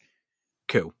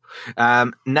 Cool.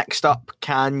 Next up,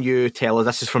 can you tell us,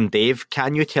 this is from Dave,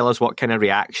 can you tell us what kind of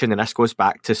reaction, and this goes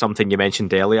back to something you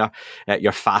mentioned earlier,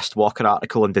 your Fast Walker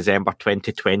article in December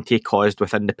 2020 caused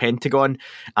within the Pentagon,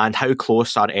 and how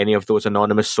close are any of those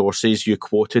anonymous sources you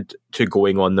quoted to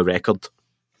going on the record?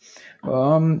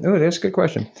 That's a good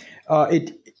question.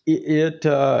 It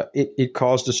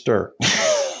caused a stir,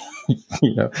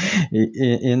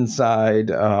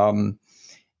 inside.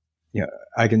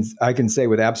 I can say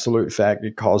with absolute fact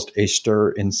it caused a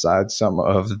stir inside some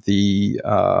of the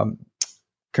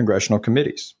congressional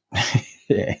committees,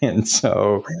 and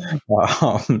so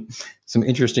some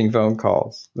interesting phone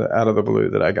calls out of the blue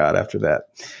that I got after that.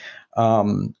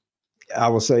 I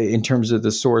will say in terms of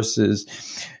the sources,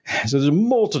 so there's a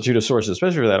multitude of sources,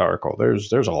 especially for that article.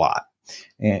 There's a lot,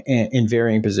 and in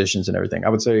varying positions and everything. I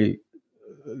would say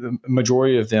the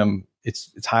majority of them,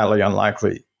 it's highly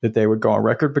unlikely that they would go on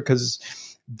record because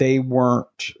they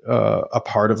weren't a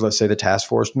part of, let's say, the task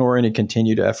force, nor any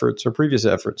continued efforts or previous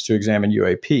efforts to examine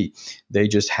UAP. They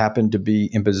just happened to be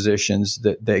in positions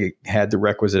that they had the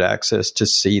requisite access to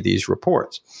see these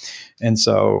reports. And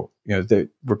so, they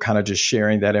were kind of just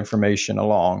sharing that information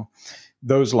along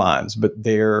those lines, but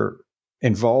their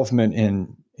involvement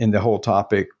in the whole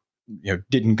topic,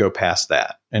 didn't go past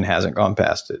that and hasn't gone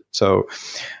past it. So,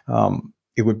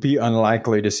 it would be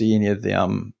unlikely to see any of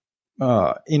them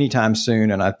anytime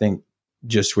soon. And I think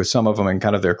just with some of them in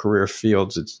kind of their career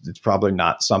fields, it's probably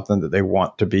not something that they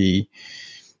want to be.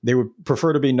 They would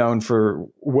prefer to be known for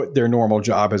what their normal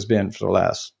job has been for the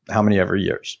last how many ever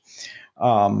years.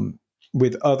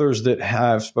 With others that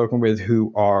have spoken with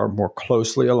who are more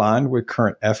closely aligned with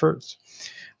current efforts,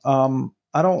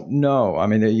 I don't know. I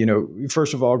mean,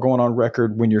 first of all, going on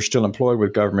record when you're still employed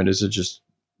with government is just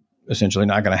essentially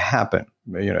not going to happen.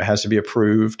 It has to be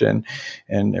approved, and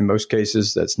in most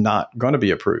cases, that's not going to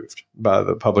be approved by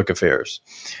the public affairs.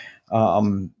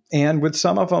 And with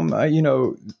some of them,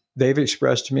 they've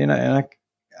expressed to me, and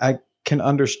I can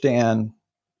understand.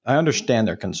 I understand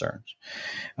their concerns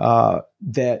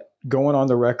that going on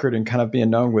the record and kind of being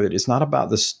known with it. It's not about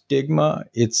the stigma.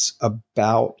 It's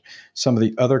about some of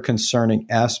the other concerning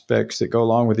aspects that go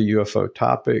along with the UFO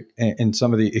topic and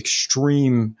some of the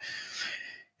extreme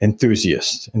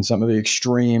enthusiasts and some of the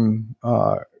extreme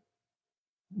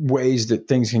ways that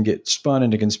things can get spun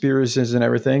into conspiracies and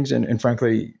everything. And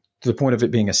frankly, to the point of it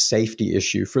being a safety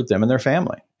issue for them and their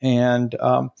family. And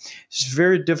it's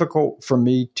very difficult for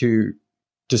me to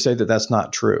say that that's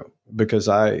not true, because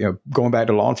going back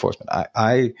to law enforcement,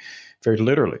 I very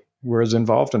literally was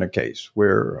involved in a case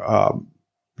where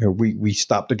we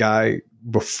stopped a guy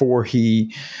before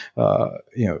he,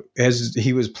 as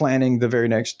he was planning the very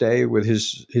next day with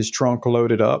his trunk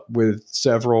loaded up with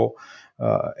several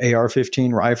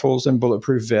AR-15 rifles and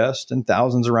bulletproof vests and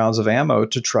thousands of rounds of ammo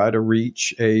to try to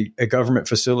reach a government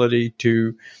facility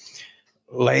to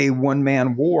lay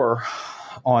one-man war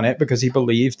on it, because he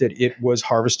believed that it was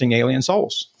harvesting alien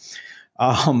souls.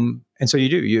 And so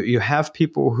you have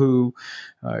people who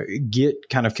get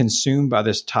kind of consumed by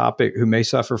this topic, who may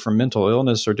suffer from mental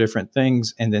illness or different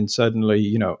things. And then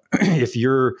suddenly, if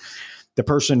you're the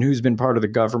person who's been part of the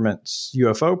government's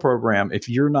UFO program, if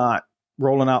you're not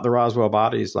rolling out the Roswell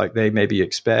bodies like they maybe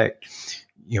expect,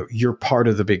 you're part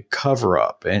of the big cover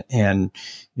up. And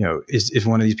is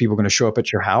one of these people going to show up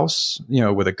at your house,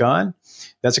 with a gun?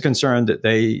 That's a concern that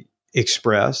they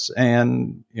express.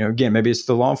 And, again, maybe it's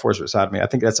the law enforcement side of me. I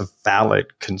think that's a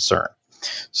valid concern.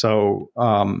 So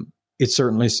it's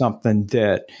certainly something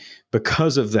that,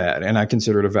 because of that, and I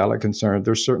consider it a valid concern,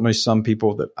 there's certainly some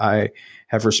people that I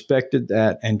have respected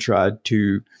that and tried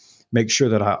to make sure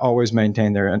that I always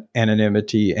maintain their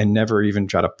anonymity and never even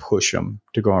try to push them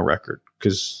to go on record.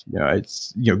 Because,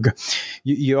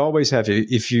 you always have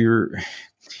to, if you're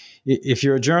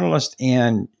a journalist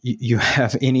and you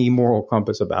have any moral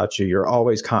compass about you, you're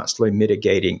always constantly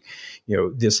mitigating,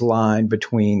 this line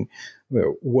between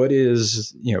what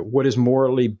is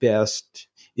morally best.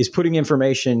 Is putting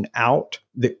information out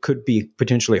that could be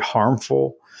potentially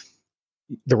harmful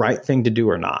the right thing to do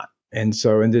or not? And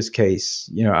so in this case,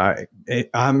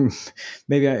 I'm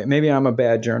maybe I'm a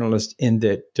bad journalist in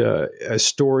that a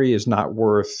story is not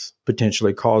worth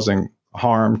potentially causing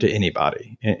harm to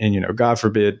anybody. And God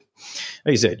forbid,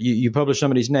 like you said, you publish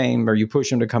somebody's name or you push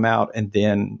them to come out, and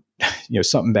then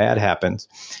something bad happens.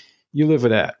 You live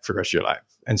with that for the rest of your life.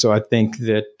 And so I think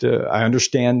that I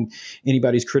understand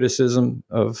anybody's criticism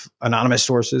of anonymous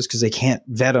sources, because they can't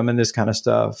vet them and this kind of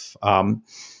stuff. And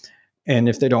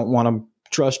if they don't want to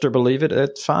trust or believe it,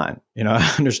 that's fine.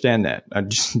 I understand that.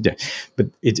 But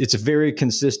it's very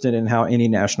consistent in how any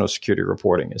national security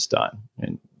reporting is done.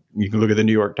 And you can look at the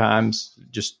New York Times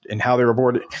just in how they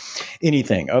report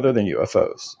anything other than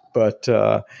UFOs. But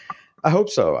I hope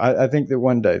so. I think that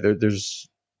one day there's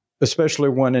especially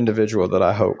one individual that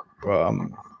I hope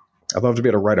I'd love to be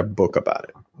able to write a book about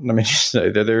it. Let me just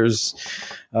say that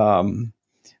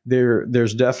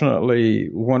there's definitely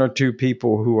one or two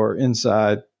people who are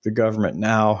inside the government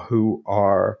now who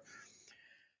are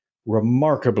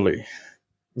remarkably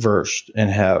versed and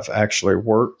have actually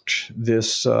worked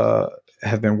this,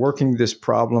 have been working this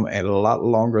problem a lot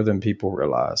longer than people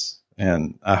realize.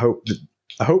 And I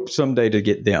hope someday to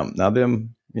get them. Now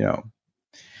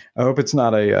I hope it's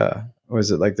not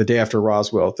was it like the Day After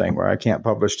Roswell thing where I can't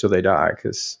publish till they die,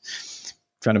 because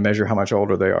trying to measure how much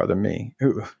older they are than me.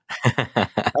 Ooh.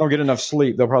 I don't get enough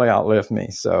sleep. They'll probably outlive me.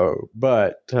 So,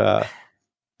 but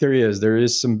there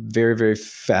is some very, very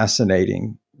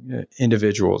fascinating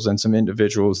individuals, and some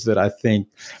individuals that I think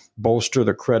bolster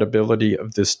the credibility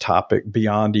of this topic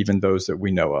beyond even those that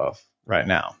we know of right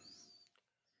now.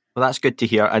 Well, that's good to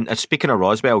hear. And speaking of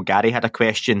Roswell, Gary had a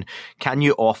question. Can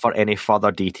you offer any further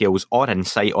details or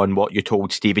insight on what you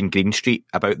told Stephen Greenstreet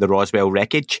about the Roswell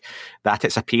wreckage, that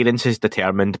its appearance is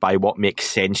determined by what makes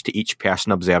sense to each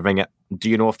person observing it? Do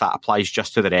you know if that applies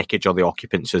just to the wreckage or the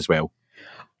occupants as well?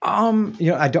 I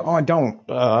don't.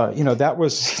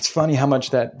 It's funny how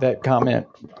much that comment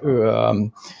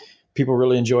people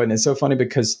really enjoyed. And it's so funny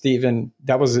because Stephen,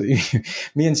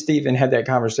 me and Stephen had that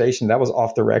conversation. That was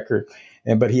off the record.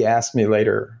 But he asked me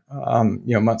later,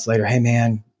 months later, hey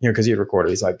man, because he had recorded,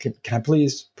 he's like, can I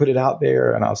please put it out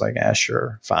there? And I was like,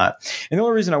 sure, fine. And the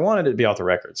only reason I wanted it to be off the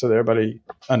record, so that everybody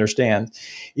understands,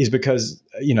 is because,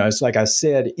 it's like I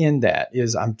said in that,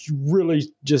 is I'm really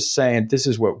just saying this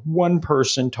is what one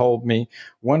person told me,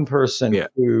 one person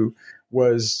who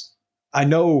was, I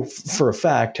know for a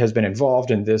fact, has been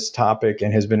involved in this topic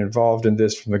and has been involved in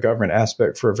this from the government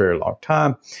aspect for a very long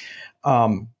time.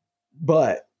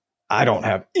 But I don't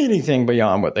have anything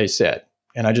beyond what they said.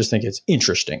 And I just think it's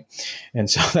interesting. And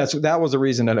so that was the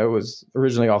reason that I was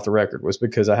originally off the record, was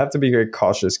because I have to be very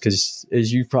cautious, because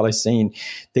as you've probably seen,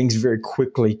 things very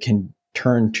quickly can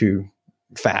turn to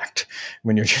fact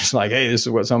when you're just like, hey, this is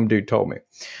what some dude told me.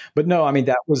 But no, I mean,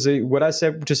 that was what I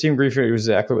said to Stephen Greenfield was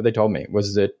exactly what they told me,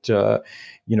 was that,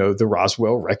 the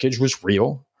Roswell wreckage was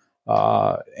real,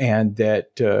 and that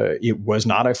it was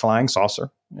not a flying saucer,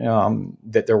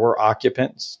 that there were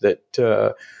occupants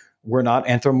that were not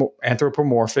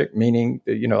anthropomorphic, meaning,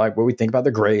 like what we think about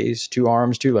the Greys, 2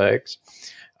 arms, 2 legs,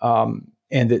 and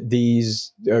that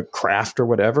these craft or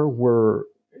whatever were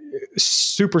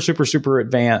super, super, super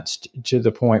advanced to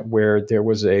the point where there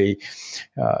was a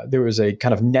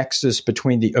kind of nexus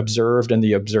between the observed and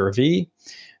the observee,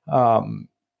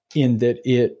 in that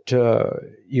it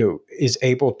is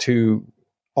able to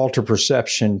alter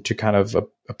perception to kind of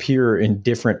appear in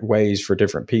different ways for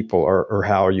different people, or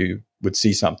how you would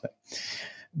see something.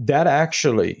 That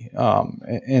actually,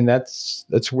 and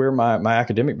that's where my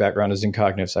academic background is, in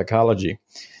cognitive psychology.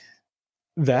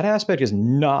 That aspect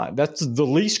that's the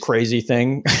least crazy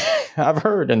thing I've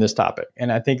heard in this topic. And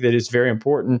I think that it's very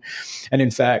important. And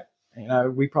in fact,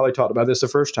 we probably talked about this the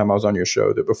first time I was on your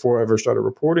show, that before I ever started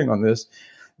reporting on this,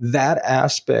 that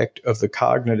aspect of the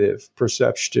cognitive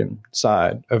perception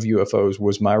side of UFOs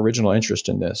was my original interest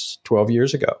in this 12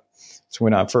 years ago. It's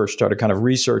when I first started kind of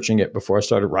researching it before I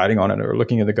started writing on it or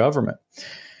looking at the government.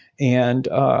 And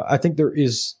I think there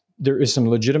is some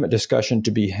legitimate discussion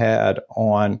to be had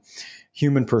on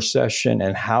human perception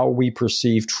and how we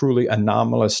perceive truly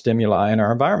anomalous stimuli in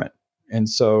our environment. And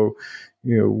so,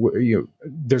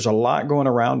 there's a lot going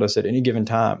around us at any given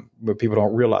time, but people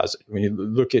don't realize it. When you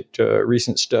look at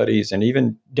recent studies, and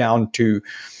even down to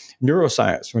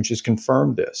neuroscience, which has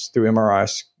confirmed this through MRI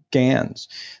scans,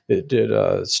 that did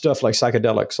stuff like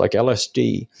psychedelics, like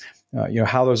LSD,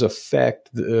 how those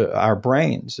affect our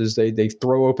brains is they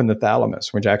throw open the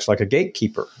thalamus, which acts like a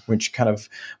gatekeeper, which kind of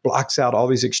blocks out all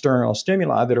these external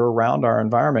stimuli that are around our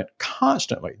environment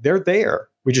constantly. They're there.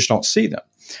 We just don't see them.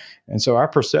 And so our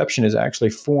perception is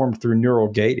actually formed through neural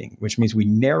gating, which means we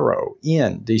narrow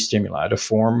in these stimuli to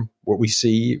form what we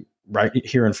see right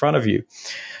here in front of you.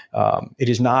 It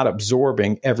is not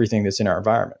absorbing everything that's in our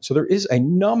environment. So there is a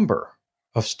number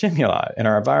of stimuli in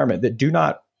our environment that do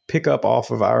not pick up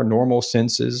off of our normal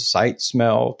senses, sight,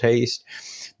 smell, taste,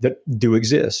 that do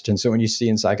exist. And so when you see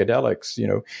in psychedelics,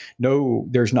 no,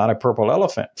 there's not a purple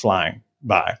elephant flying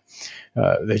by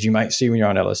that you might see when you're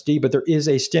on LSD, but there is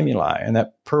a stimuli. And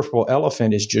that purple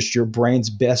elephant is just your brain's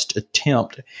best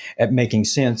attempt at making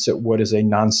sense at what is a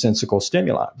nonsensical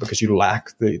stimuli, because you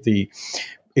lack the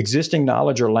existing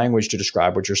knowledge or language to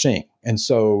describe what you're seeing. And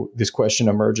so this question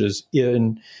emerges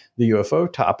in the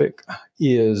UFO topic: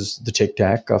 is the Tic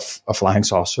Tac a flying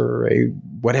saucer, a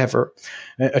whatever,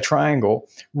 a triangle,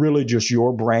 really just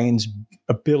your brain's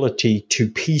ability to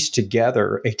piece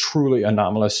together a truly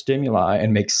anomalous stimuli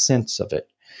and make sense of it?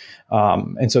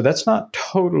 And so that's not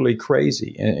totally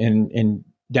crazy. And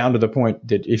down to the point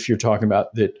that if you're talking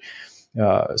about that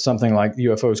something like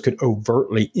UFOs could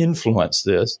overtly influence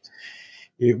this,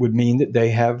 it would mean that they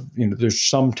have, there's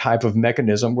some type of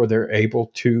mechanism where they're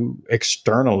able to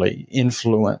externally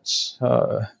influence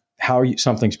how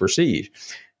something's perceived.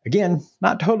 Again,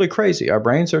 not totally crazy. Our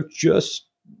brains are just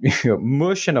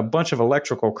mush and a bunch of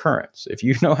electrical currents. If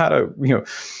you know how to,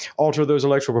 alter those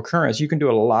electrical currents, you can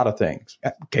do a lot of things.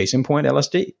 Case in point,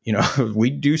 LSD. We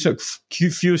do some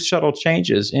few subtle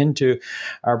changes into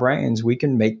our brains, we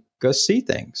can make us see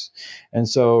things. And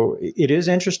so it is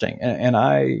interesting. And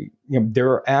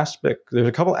there's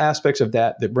a couple aspects of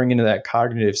that bring into that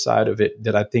cognitive side of it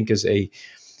that I think is a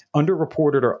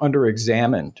underreported or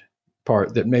underexamined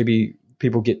part, that maybe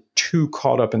people get too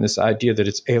caught up in this idea that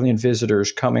it's alien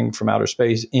visitors coming from outer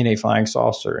space in a flying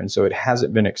saucer. And so it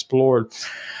hasn't been explored.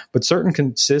 But certain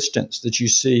consistence that you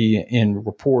see in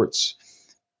reports,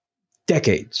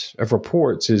 decades of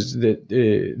reports, is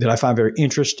that I find very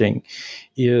interesting,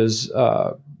 is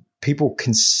people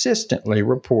consistently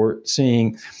report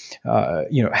seeing,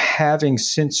 having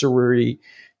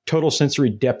total sensory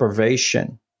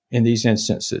deprivation in these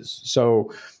instances.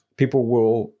 So people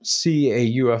will see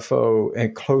a UFO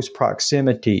at close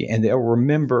proximity, and they'll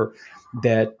remember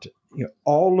that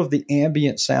all of the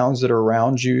ambient sounds that are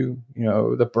around you,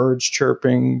 the birds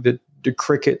chirping, the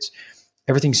crickets,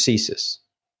 everything ceases.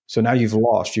 So now you've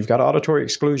got auditory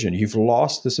exclusion. You've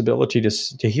lost this ability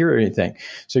to hear anything.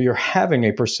 So you're having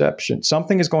a perception.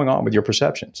 Something is going on with your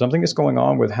perception. Something is going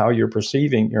on with how you're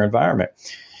perceiving your environment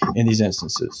in these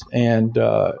instances. And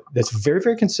that's very,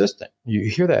 very consistent. You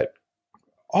hear that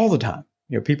all the time.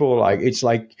 People are like, it's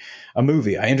like a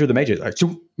movie. I entered the matrix, like,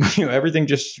 everything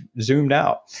just zoomed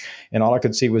out, and all I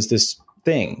could see was this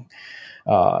thing.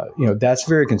 That's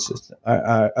very consistent.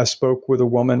 I spoke with a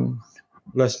woman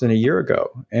less than a year ago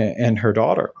and her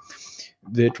daughter,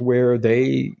 where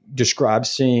they described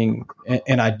seeing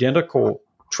an identical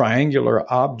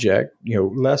triangular object,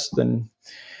 less than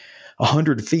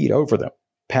 100 feet over them,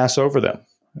 pass over them.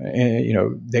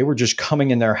 And, they were just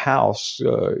coming in their house,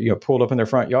 pulled up in their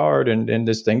front yard, and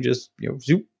this thing just,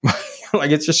 zoop,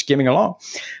 like it's just skimming along,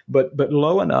 but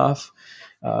low enough.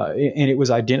 And it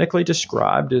was identically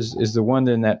described as the one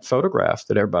in that photograph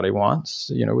that everybody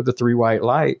wants, with the 3 white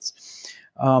lights.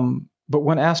 But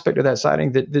one aspect of that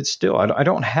sighting that still I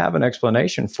don't have an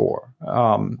explanation for,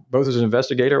 both as an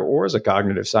investigator or as a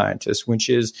cognitive scientist, which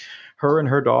is her and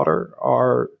her daughter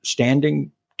are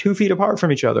standing 2 feet apart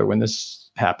from each other when this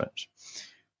happens.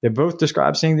 They both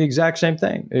describe seeing the exact same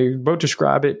thing. They both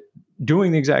describe it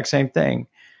doing the exact same thing.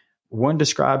 One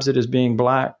describes it as being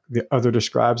black. The other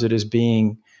describes it as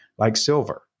being like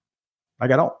silver.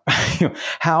 Like, I don't,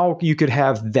 how you could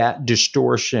have that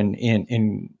distortion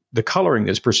in the coloring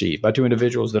that's perceived by 2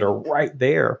 individuals that are right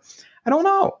there. I don't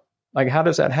know. Like, how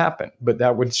does that happen? But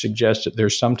that would suggest that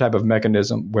there's some type of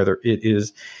mechanism, whether it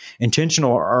is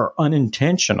intentional or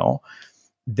unintentional,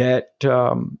 that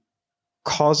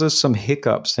causes some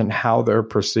hiccups in how they're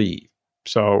perceived.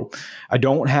 So I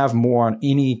don't have more on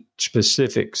any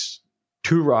specifics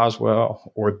to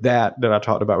Roswell or that I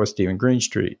talked about with Stephen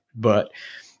Greenstreet. But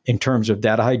in terms of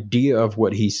that idea of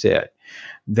what he said,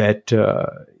 that,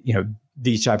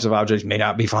 these types of objects may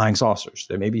not be flying saucers.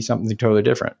 There may be something totally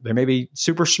different. They may be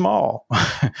super small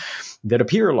that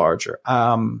appear larger.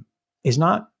 It's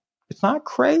not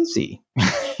crazy,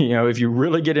 if you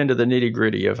really get into the nitty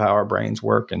gritty of how our brains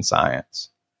work in science.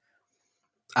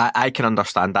 I can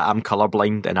understand that. I'm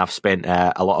colorblind, and I've spent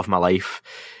a lot of my life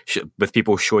with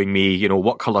people showing me,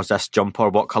 what color's this jumper,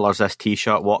 what color's this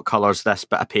t-shirt, what color's this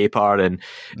bit of paper, and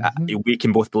we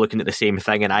can both be looking at the same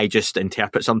thing, and I just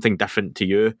interpret something different to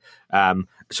you.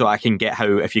 So I can get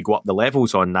how, if you go up the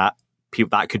levels on that,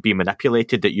 that could be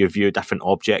manipulated, that you view different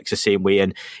objects the same way.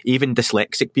 And even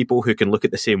dyslexic people who can look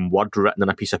at the same word written on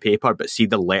a piece of paper but see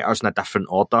the letters in a different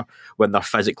order when they're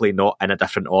physically not in a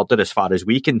different order as far as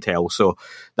we can tell. So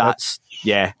that's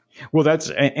Well, that's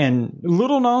and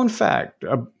little known fact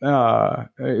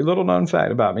about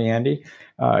me, Andy.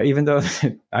 Even though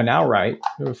I now write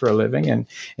for a living and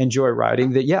enjoy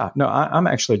writing, I'm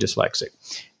actually dyslexic,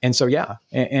 and so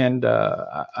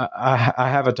I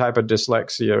have a type of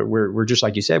dyslexia where just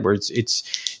like you said, where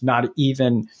it's not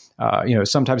even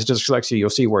sometimes dyslexia, you'll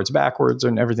see words backwards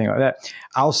and everything like that.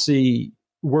 I'll see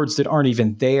words that aren't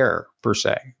even there per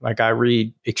se. Like, I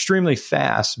read extremely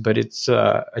fast, but it's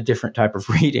a different type of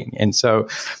reading. And so,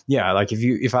 like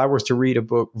if I was to read a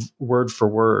book word for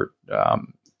word,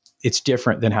 it's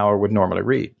different than how I would normally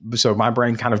read. So my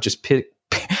brain kind of just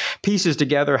pieces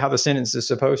together how the sentence is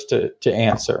supposed to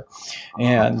answer.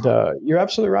 And you're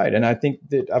absolutely right. And I think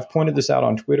that I've pointed this out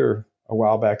on Twitter a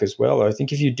while back as well. I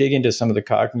think if you dig into some of the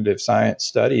cognitive science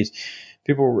studies,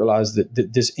 people realize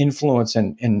that this influence,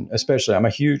 and especially I'm a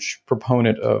huge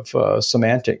proponent of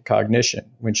semantic cognition,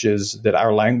 which is that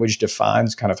our language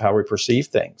defines kind of how we perceive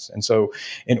things. And so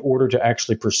in order to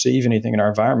actually perceive anything in our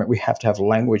environment, we have to have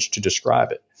language to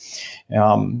describe it.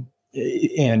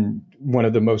 And one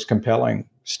of the most compelling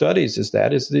studies is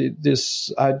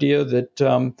this idea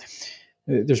that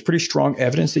there's pretty strong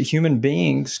evidence that human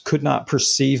beings could not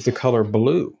perceive the color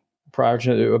blue prior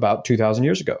to about 2,000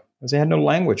 years ago, because they had no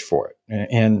language for it.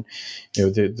 And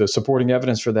the supporting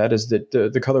evidence for that is that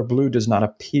the color blue does not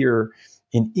appear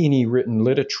in any written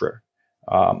literature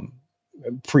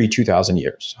pre 2,000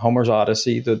 years. Homer's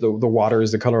Odyssey, the water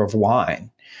is the color of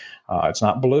wine. It's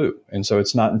not blue. And so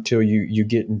it's not until you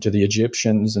get into the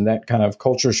Egyptians and that kind of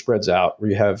culture spreads out, where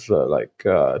you have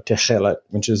Techelet,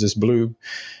 which is this blue,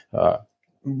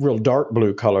 real dark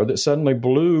blue color, that suddenly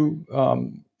blue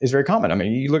is very common. I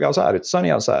mean, you look outside, it's sunny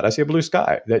outside. I see a blue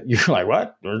sky. That you're like,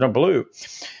 what? There's no blue.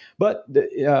 But,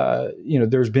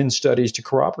 there's been studies to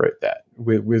corroborate that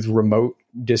with remote,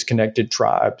 disconnected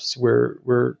tribes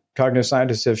where cognitive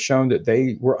scientists have shown that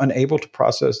they were unable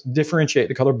to differentiate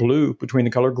the color blue between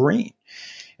the color green.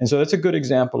 And so that's a good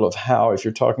example of how, if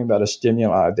you're talking about a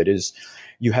stimuli that is,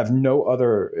 you have no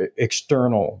other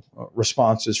external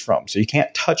responses from. So you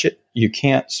can't touch it, you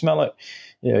can't smell it,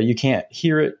 you can't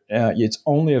hear it. It's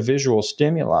only a visual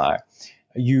stimuli.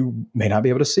 You may not be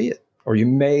able to see it, or you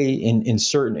may, in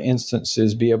certain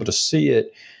instances, be able to see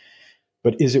it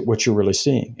but is it what you're really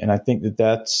seeing? And I think that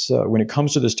that's, when it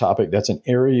comes to this topic, that's an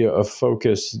area of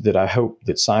focus that I hope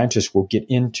that scientists will get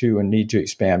into and need to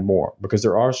expand more, because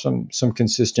there are some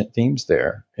consistent themes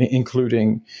there,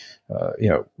 including,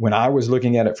 when I was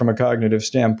looking at it from a cognitive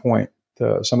standpoint,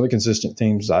 some of the consistent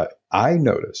themes I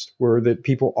noticed were that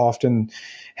people often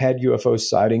had UFO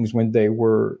sightings when they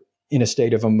were in a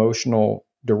state of emotional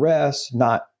duress,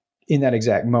 not in that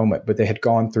exact moment, but they had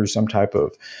gone through some type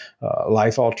of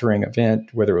life-altering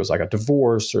event, whether it was like a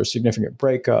divorce or a significant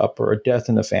breakup or a death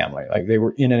in the family. Like they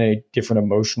were in a different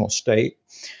emotional state.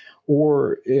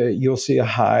 Or you'll see a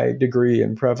high degree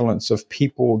and prevalence of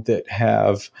people that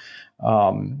have,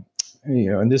 and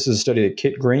this is a study that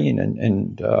Kit Green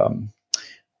and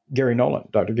Gary Nolan,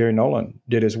 Dr. Gary Nolan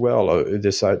did as well,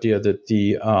 this idea that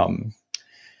the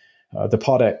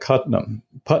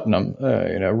Putnam,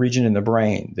 region in the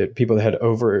brain, that people that had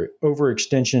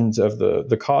overextensions of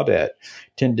the caudate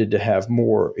tended to have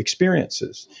more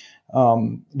experiences.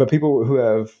 But people who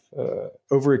have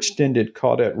overextended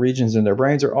caudate regions in their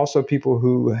brains are also people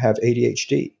who have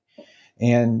ADHD.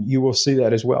 And you will see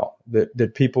that as well,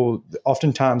 that people,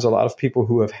 oftentimes a lot of people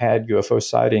who have had UFO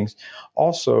sightings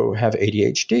also have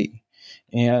ADHD.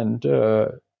 And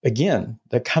again,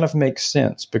 that kind of makes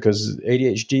sense, because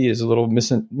ADHD is a little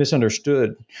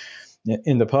misunderstood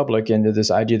in the public, into this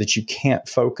idea that you can't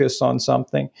focus on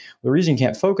something. The reason you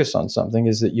can't focus on something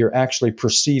is that you're actually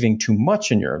perceiving too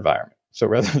much in your environment. So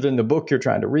rather than the book you're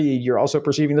trying to read, you're also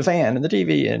perceiving the fan and the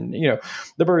TV and,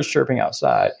 the birds chirping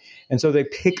outside. And so they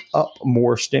pick up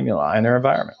more stimuli in their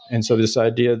environment. And so this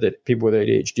idea that people with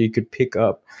ADHD could pick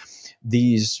up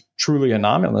these truly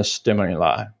anomalous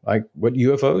stimuli, like what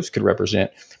UFOs could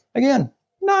represent, again,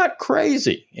 not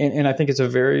crazy. And I think it's a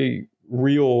very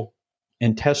real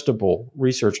and testable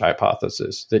research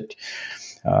hypothesis that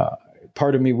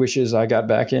part of me wishes I got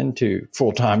back into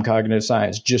full-time cognitive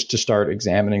science just to start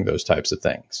examining those types of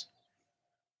things.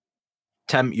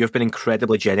 Tim, you've been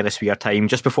incredibly generous with your time.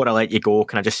 Just before I let you go,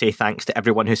 can I just say thanks to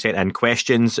everyone who sent in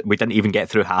questions? We didn't even get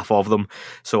through half of them.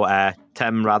 So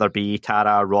Tim, Ratherby,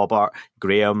 Tara, Robert,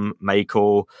 Graham,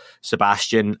 Michael,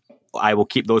 Sebastian, I will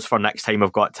keep those for next time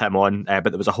I've got Tim on,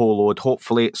 but there was a whole load.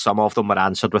 Hopefully some of them were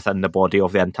answered within the body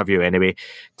of the interview anyway.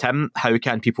 Tim, how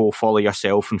can people follow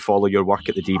yourself and follow your work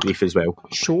at The Debrief as well?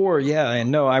 Sure, yeah. And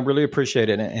no, I really appreciate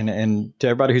it. And to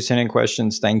everybody who sent in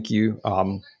questions, thank you.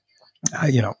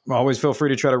 Always feel free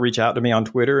to try to reach out to me on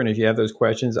Twitter. And if you have those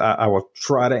questions, I will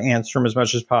try to answer them as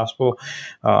much as possible.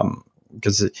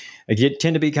 Because I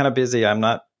tend to be kind of busy.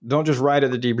 Don't just write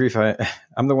at The Debrief.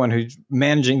 I'm the one who's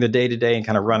managing the day-to-day and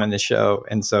kind of running the show.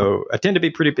 And so I tend to be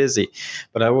pretty busy,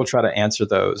 but I will try to answer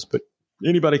those. But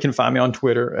anybody can find me on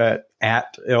Twitter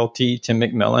at LT Tim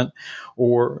McMillan,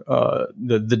 or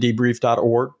the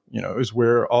debrief.org, is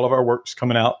where all of our work's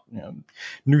coming out.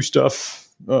 New stuff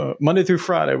Monday through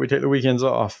Friday. We take the weekends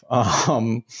off.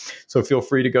 So feel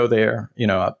free to go there.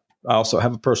 I also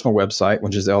have a personal website,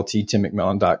 which is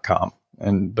lttimmcmillan.com.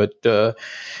 But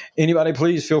anybody,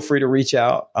 please feel free to reach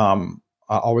out. I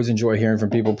always enjoy hearing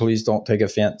from people. Please don't take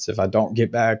offense if I don't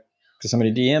get back to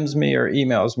somebody DMs me or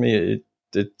emails me.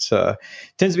 It tends to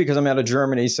be because I'm out of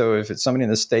Germany. So if it's somebody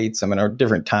in the States, I'm in a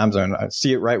different time zone. I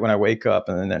see it right when I wake up,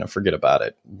 and then I forget about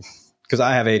it, because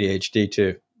I have ADHD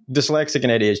too. Dyslexic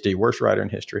and ADHD, worst writer in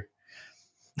history.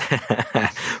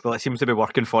 Well, it seems to be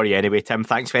working for you anyway. Tim,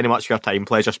 thanks very much for your time.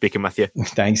 Pleasure speaking with you.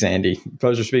 Thanks, Andy.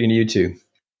 Pleasure speaking to you too.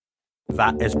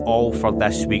 That is all for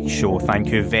this week's show.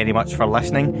 Thank you very much for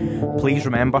listening. Please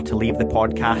remember to leave the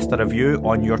podcast a review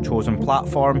on your chosen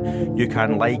platform. You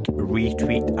can like,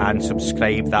 retweet and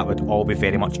subscribe. That would all be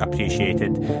very much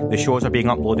appreciated. The shows are being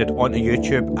uploaded onto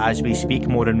YouTube as we speak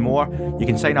more and more. You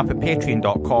can sign up at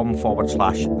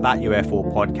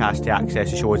patreon.com/thatUFO podcast to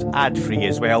access the shows ad-free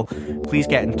as well. Please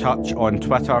get in touch on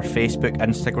Twitter, Facebook,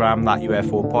 Instagram, That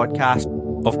UFO Podcast.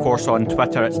 Of course, on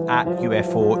Twitter, it's at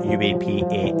UFO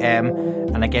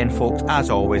UAPAM. And again, folks, as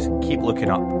always, keep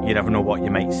looking up. You never know what you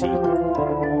might see.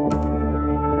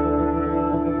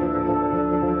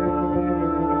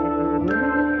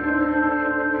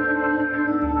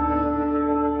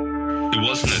 It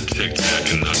wasn't a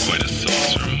tic-tac and not quite a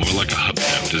saucer, more like a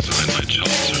hubcap designed by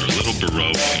Chaucer, a little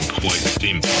Baroque and quite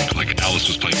steampunk, like Alice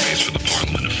was playing bass for the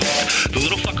Parliament of Folk. The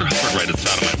little fucker hovered right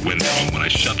outside of my window, and when I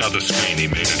shoved out the screen, he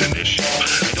made it an issue.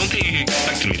 I don't think he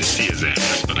expected me to see his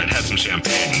ass, but I'd had some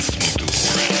champagne and smoked a little.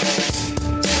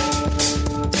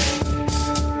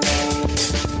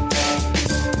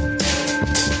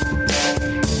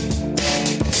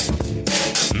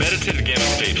 Meditative game of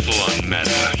state full on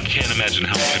meta. You can't imagine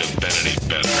how it could have been any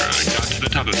better. I got to the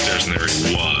top of the stairs and there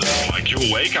he was. Like, you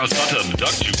awake? I was about to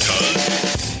abduct you, cuz.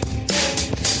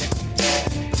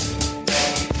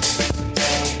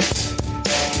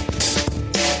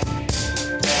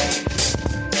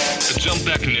 I jumped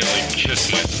back and nearly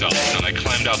kissed myself, and I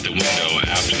climbed out the window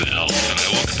after the elf, and I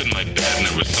woke up in my bed, and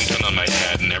there was something on my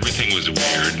head, and everything was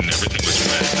weird, and everything was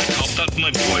red. I called out to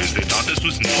my boys. They thought this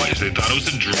was noise. They thought it was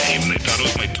a dream. They thought it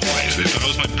was my toys. They thought it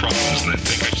was my problems, and they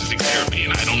think I should seek therapy,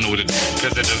 and I don't know what it is,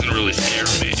 because it doesn't really scare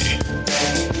me.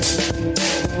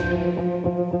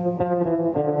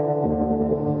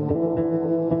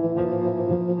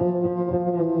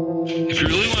 If you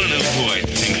really want to know who I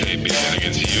think I be, I think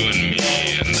it's you and me,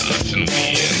 and us and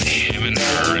we, and him and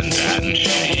her, and that and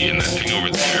she, and that thing over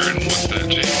there, and what's that,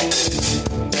 Jake?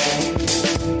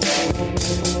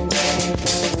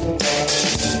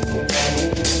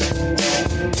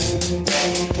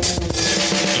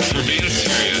 But if we're being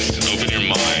serious, open your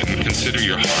mind, consider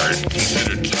your heart,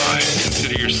 consider time,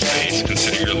 consider your space,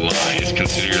 consider your lies,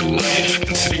 consider your life,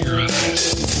 consider your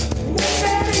eyes.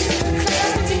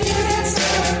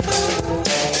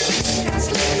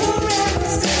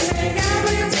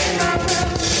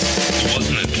 It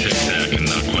wasn't a Tic Tac and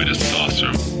not quite a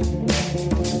saucer.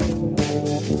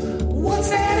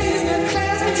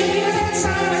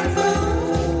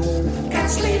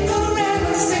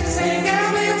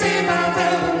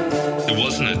 It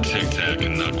wasn't a Tic Tac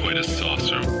and not quite a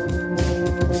saucer.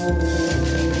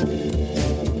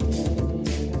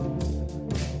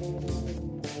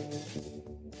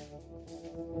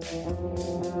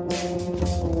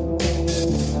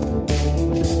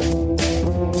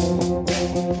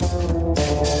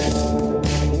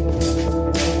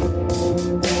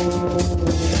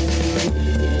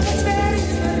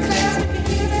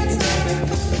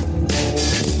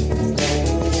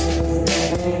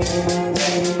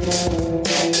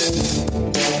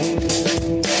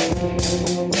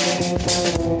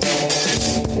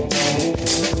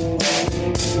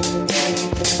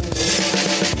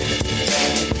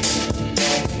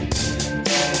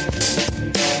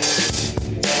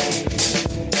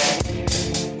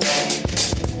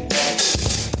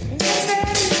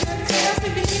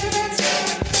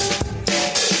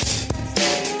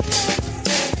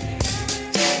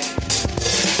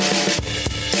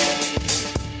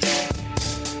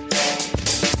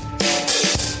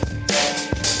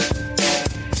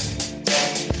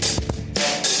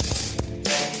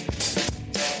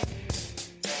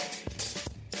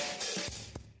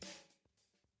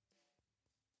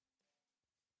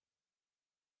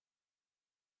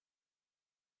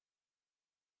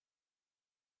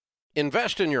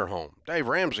 Invest in your home. Dave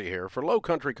Ramsey here for Low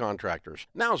Country Contractors.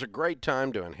 Now's a great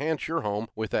time to enhance your home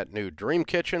with that new dream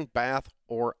kitchen, bath,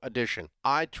 or addition.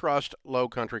 I trust Low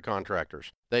Country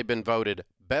Contractors. They've been voted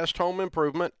Best Home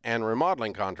Improvement and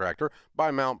Remodeling Contractor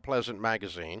by Mount Pleasant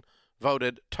Magazine,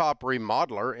 voted Top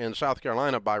Remodeler in South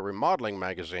Carolina by Remodeling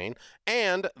Magazine,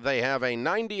 and they have a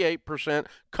 98%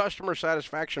 customer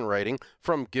satisfaction rating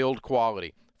from Guild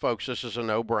Quality. Folks, this is a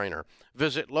no-brainer.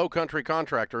 Visit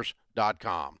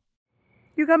lowcountrycontractors.com.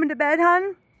 You coming to bed,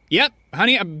 hon? Yep,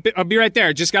 honey, I'll be right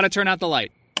there. Just gotta turn out the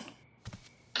light.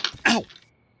 Ow!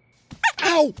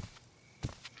 Ow!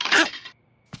 Ow!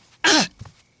 Ah!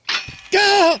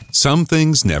 Gah! Some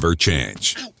things never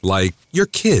change. Like your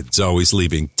kids always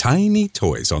leaving tiny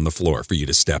toys on the floor for you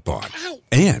to step on.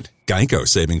 And Geico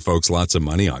saving folks lots of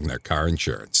money on their car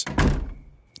insurance.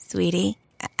 Sweetie,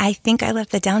 I think I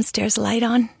left the downstairs light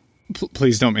on.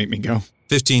 Please don't make me go.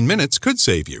 15 minutes could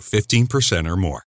save you 15% or more.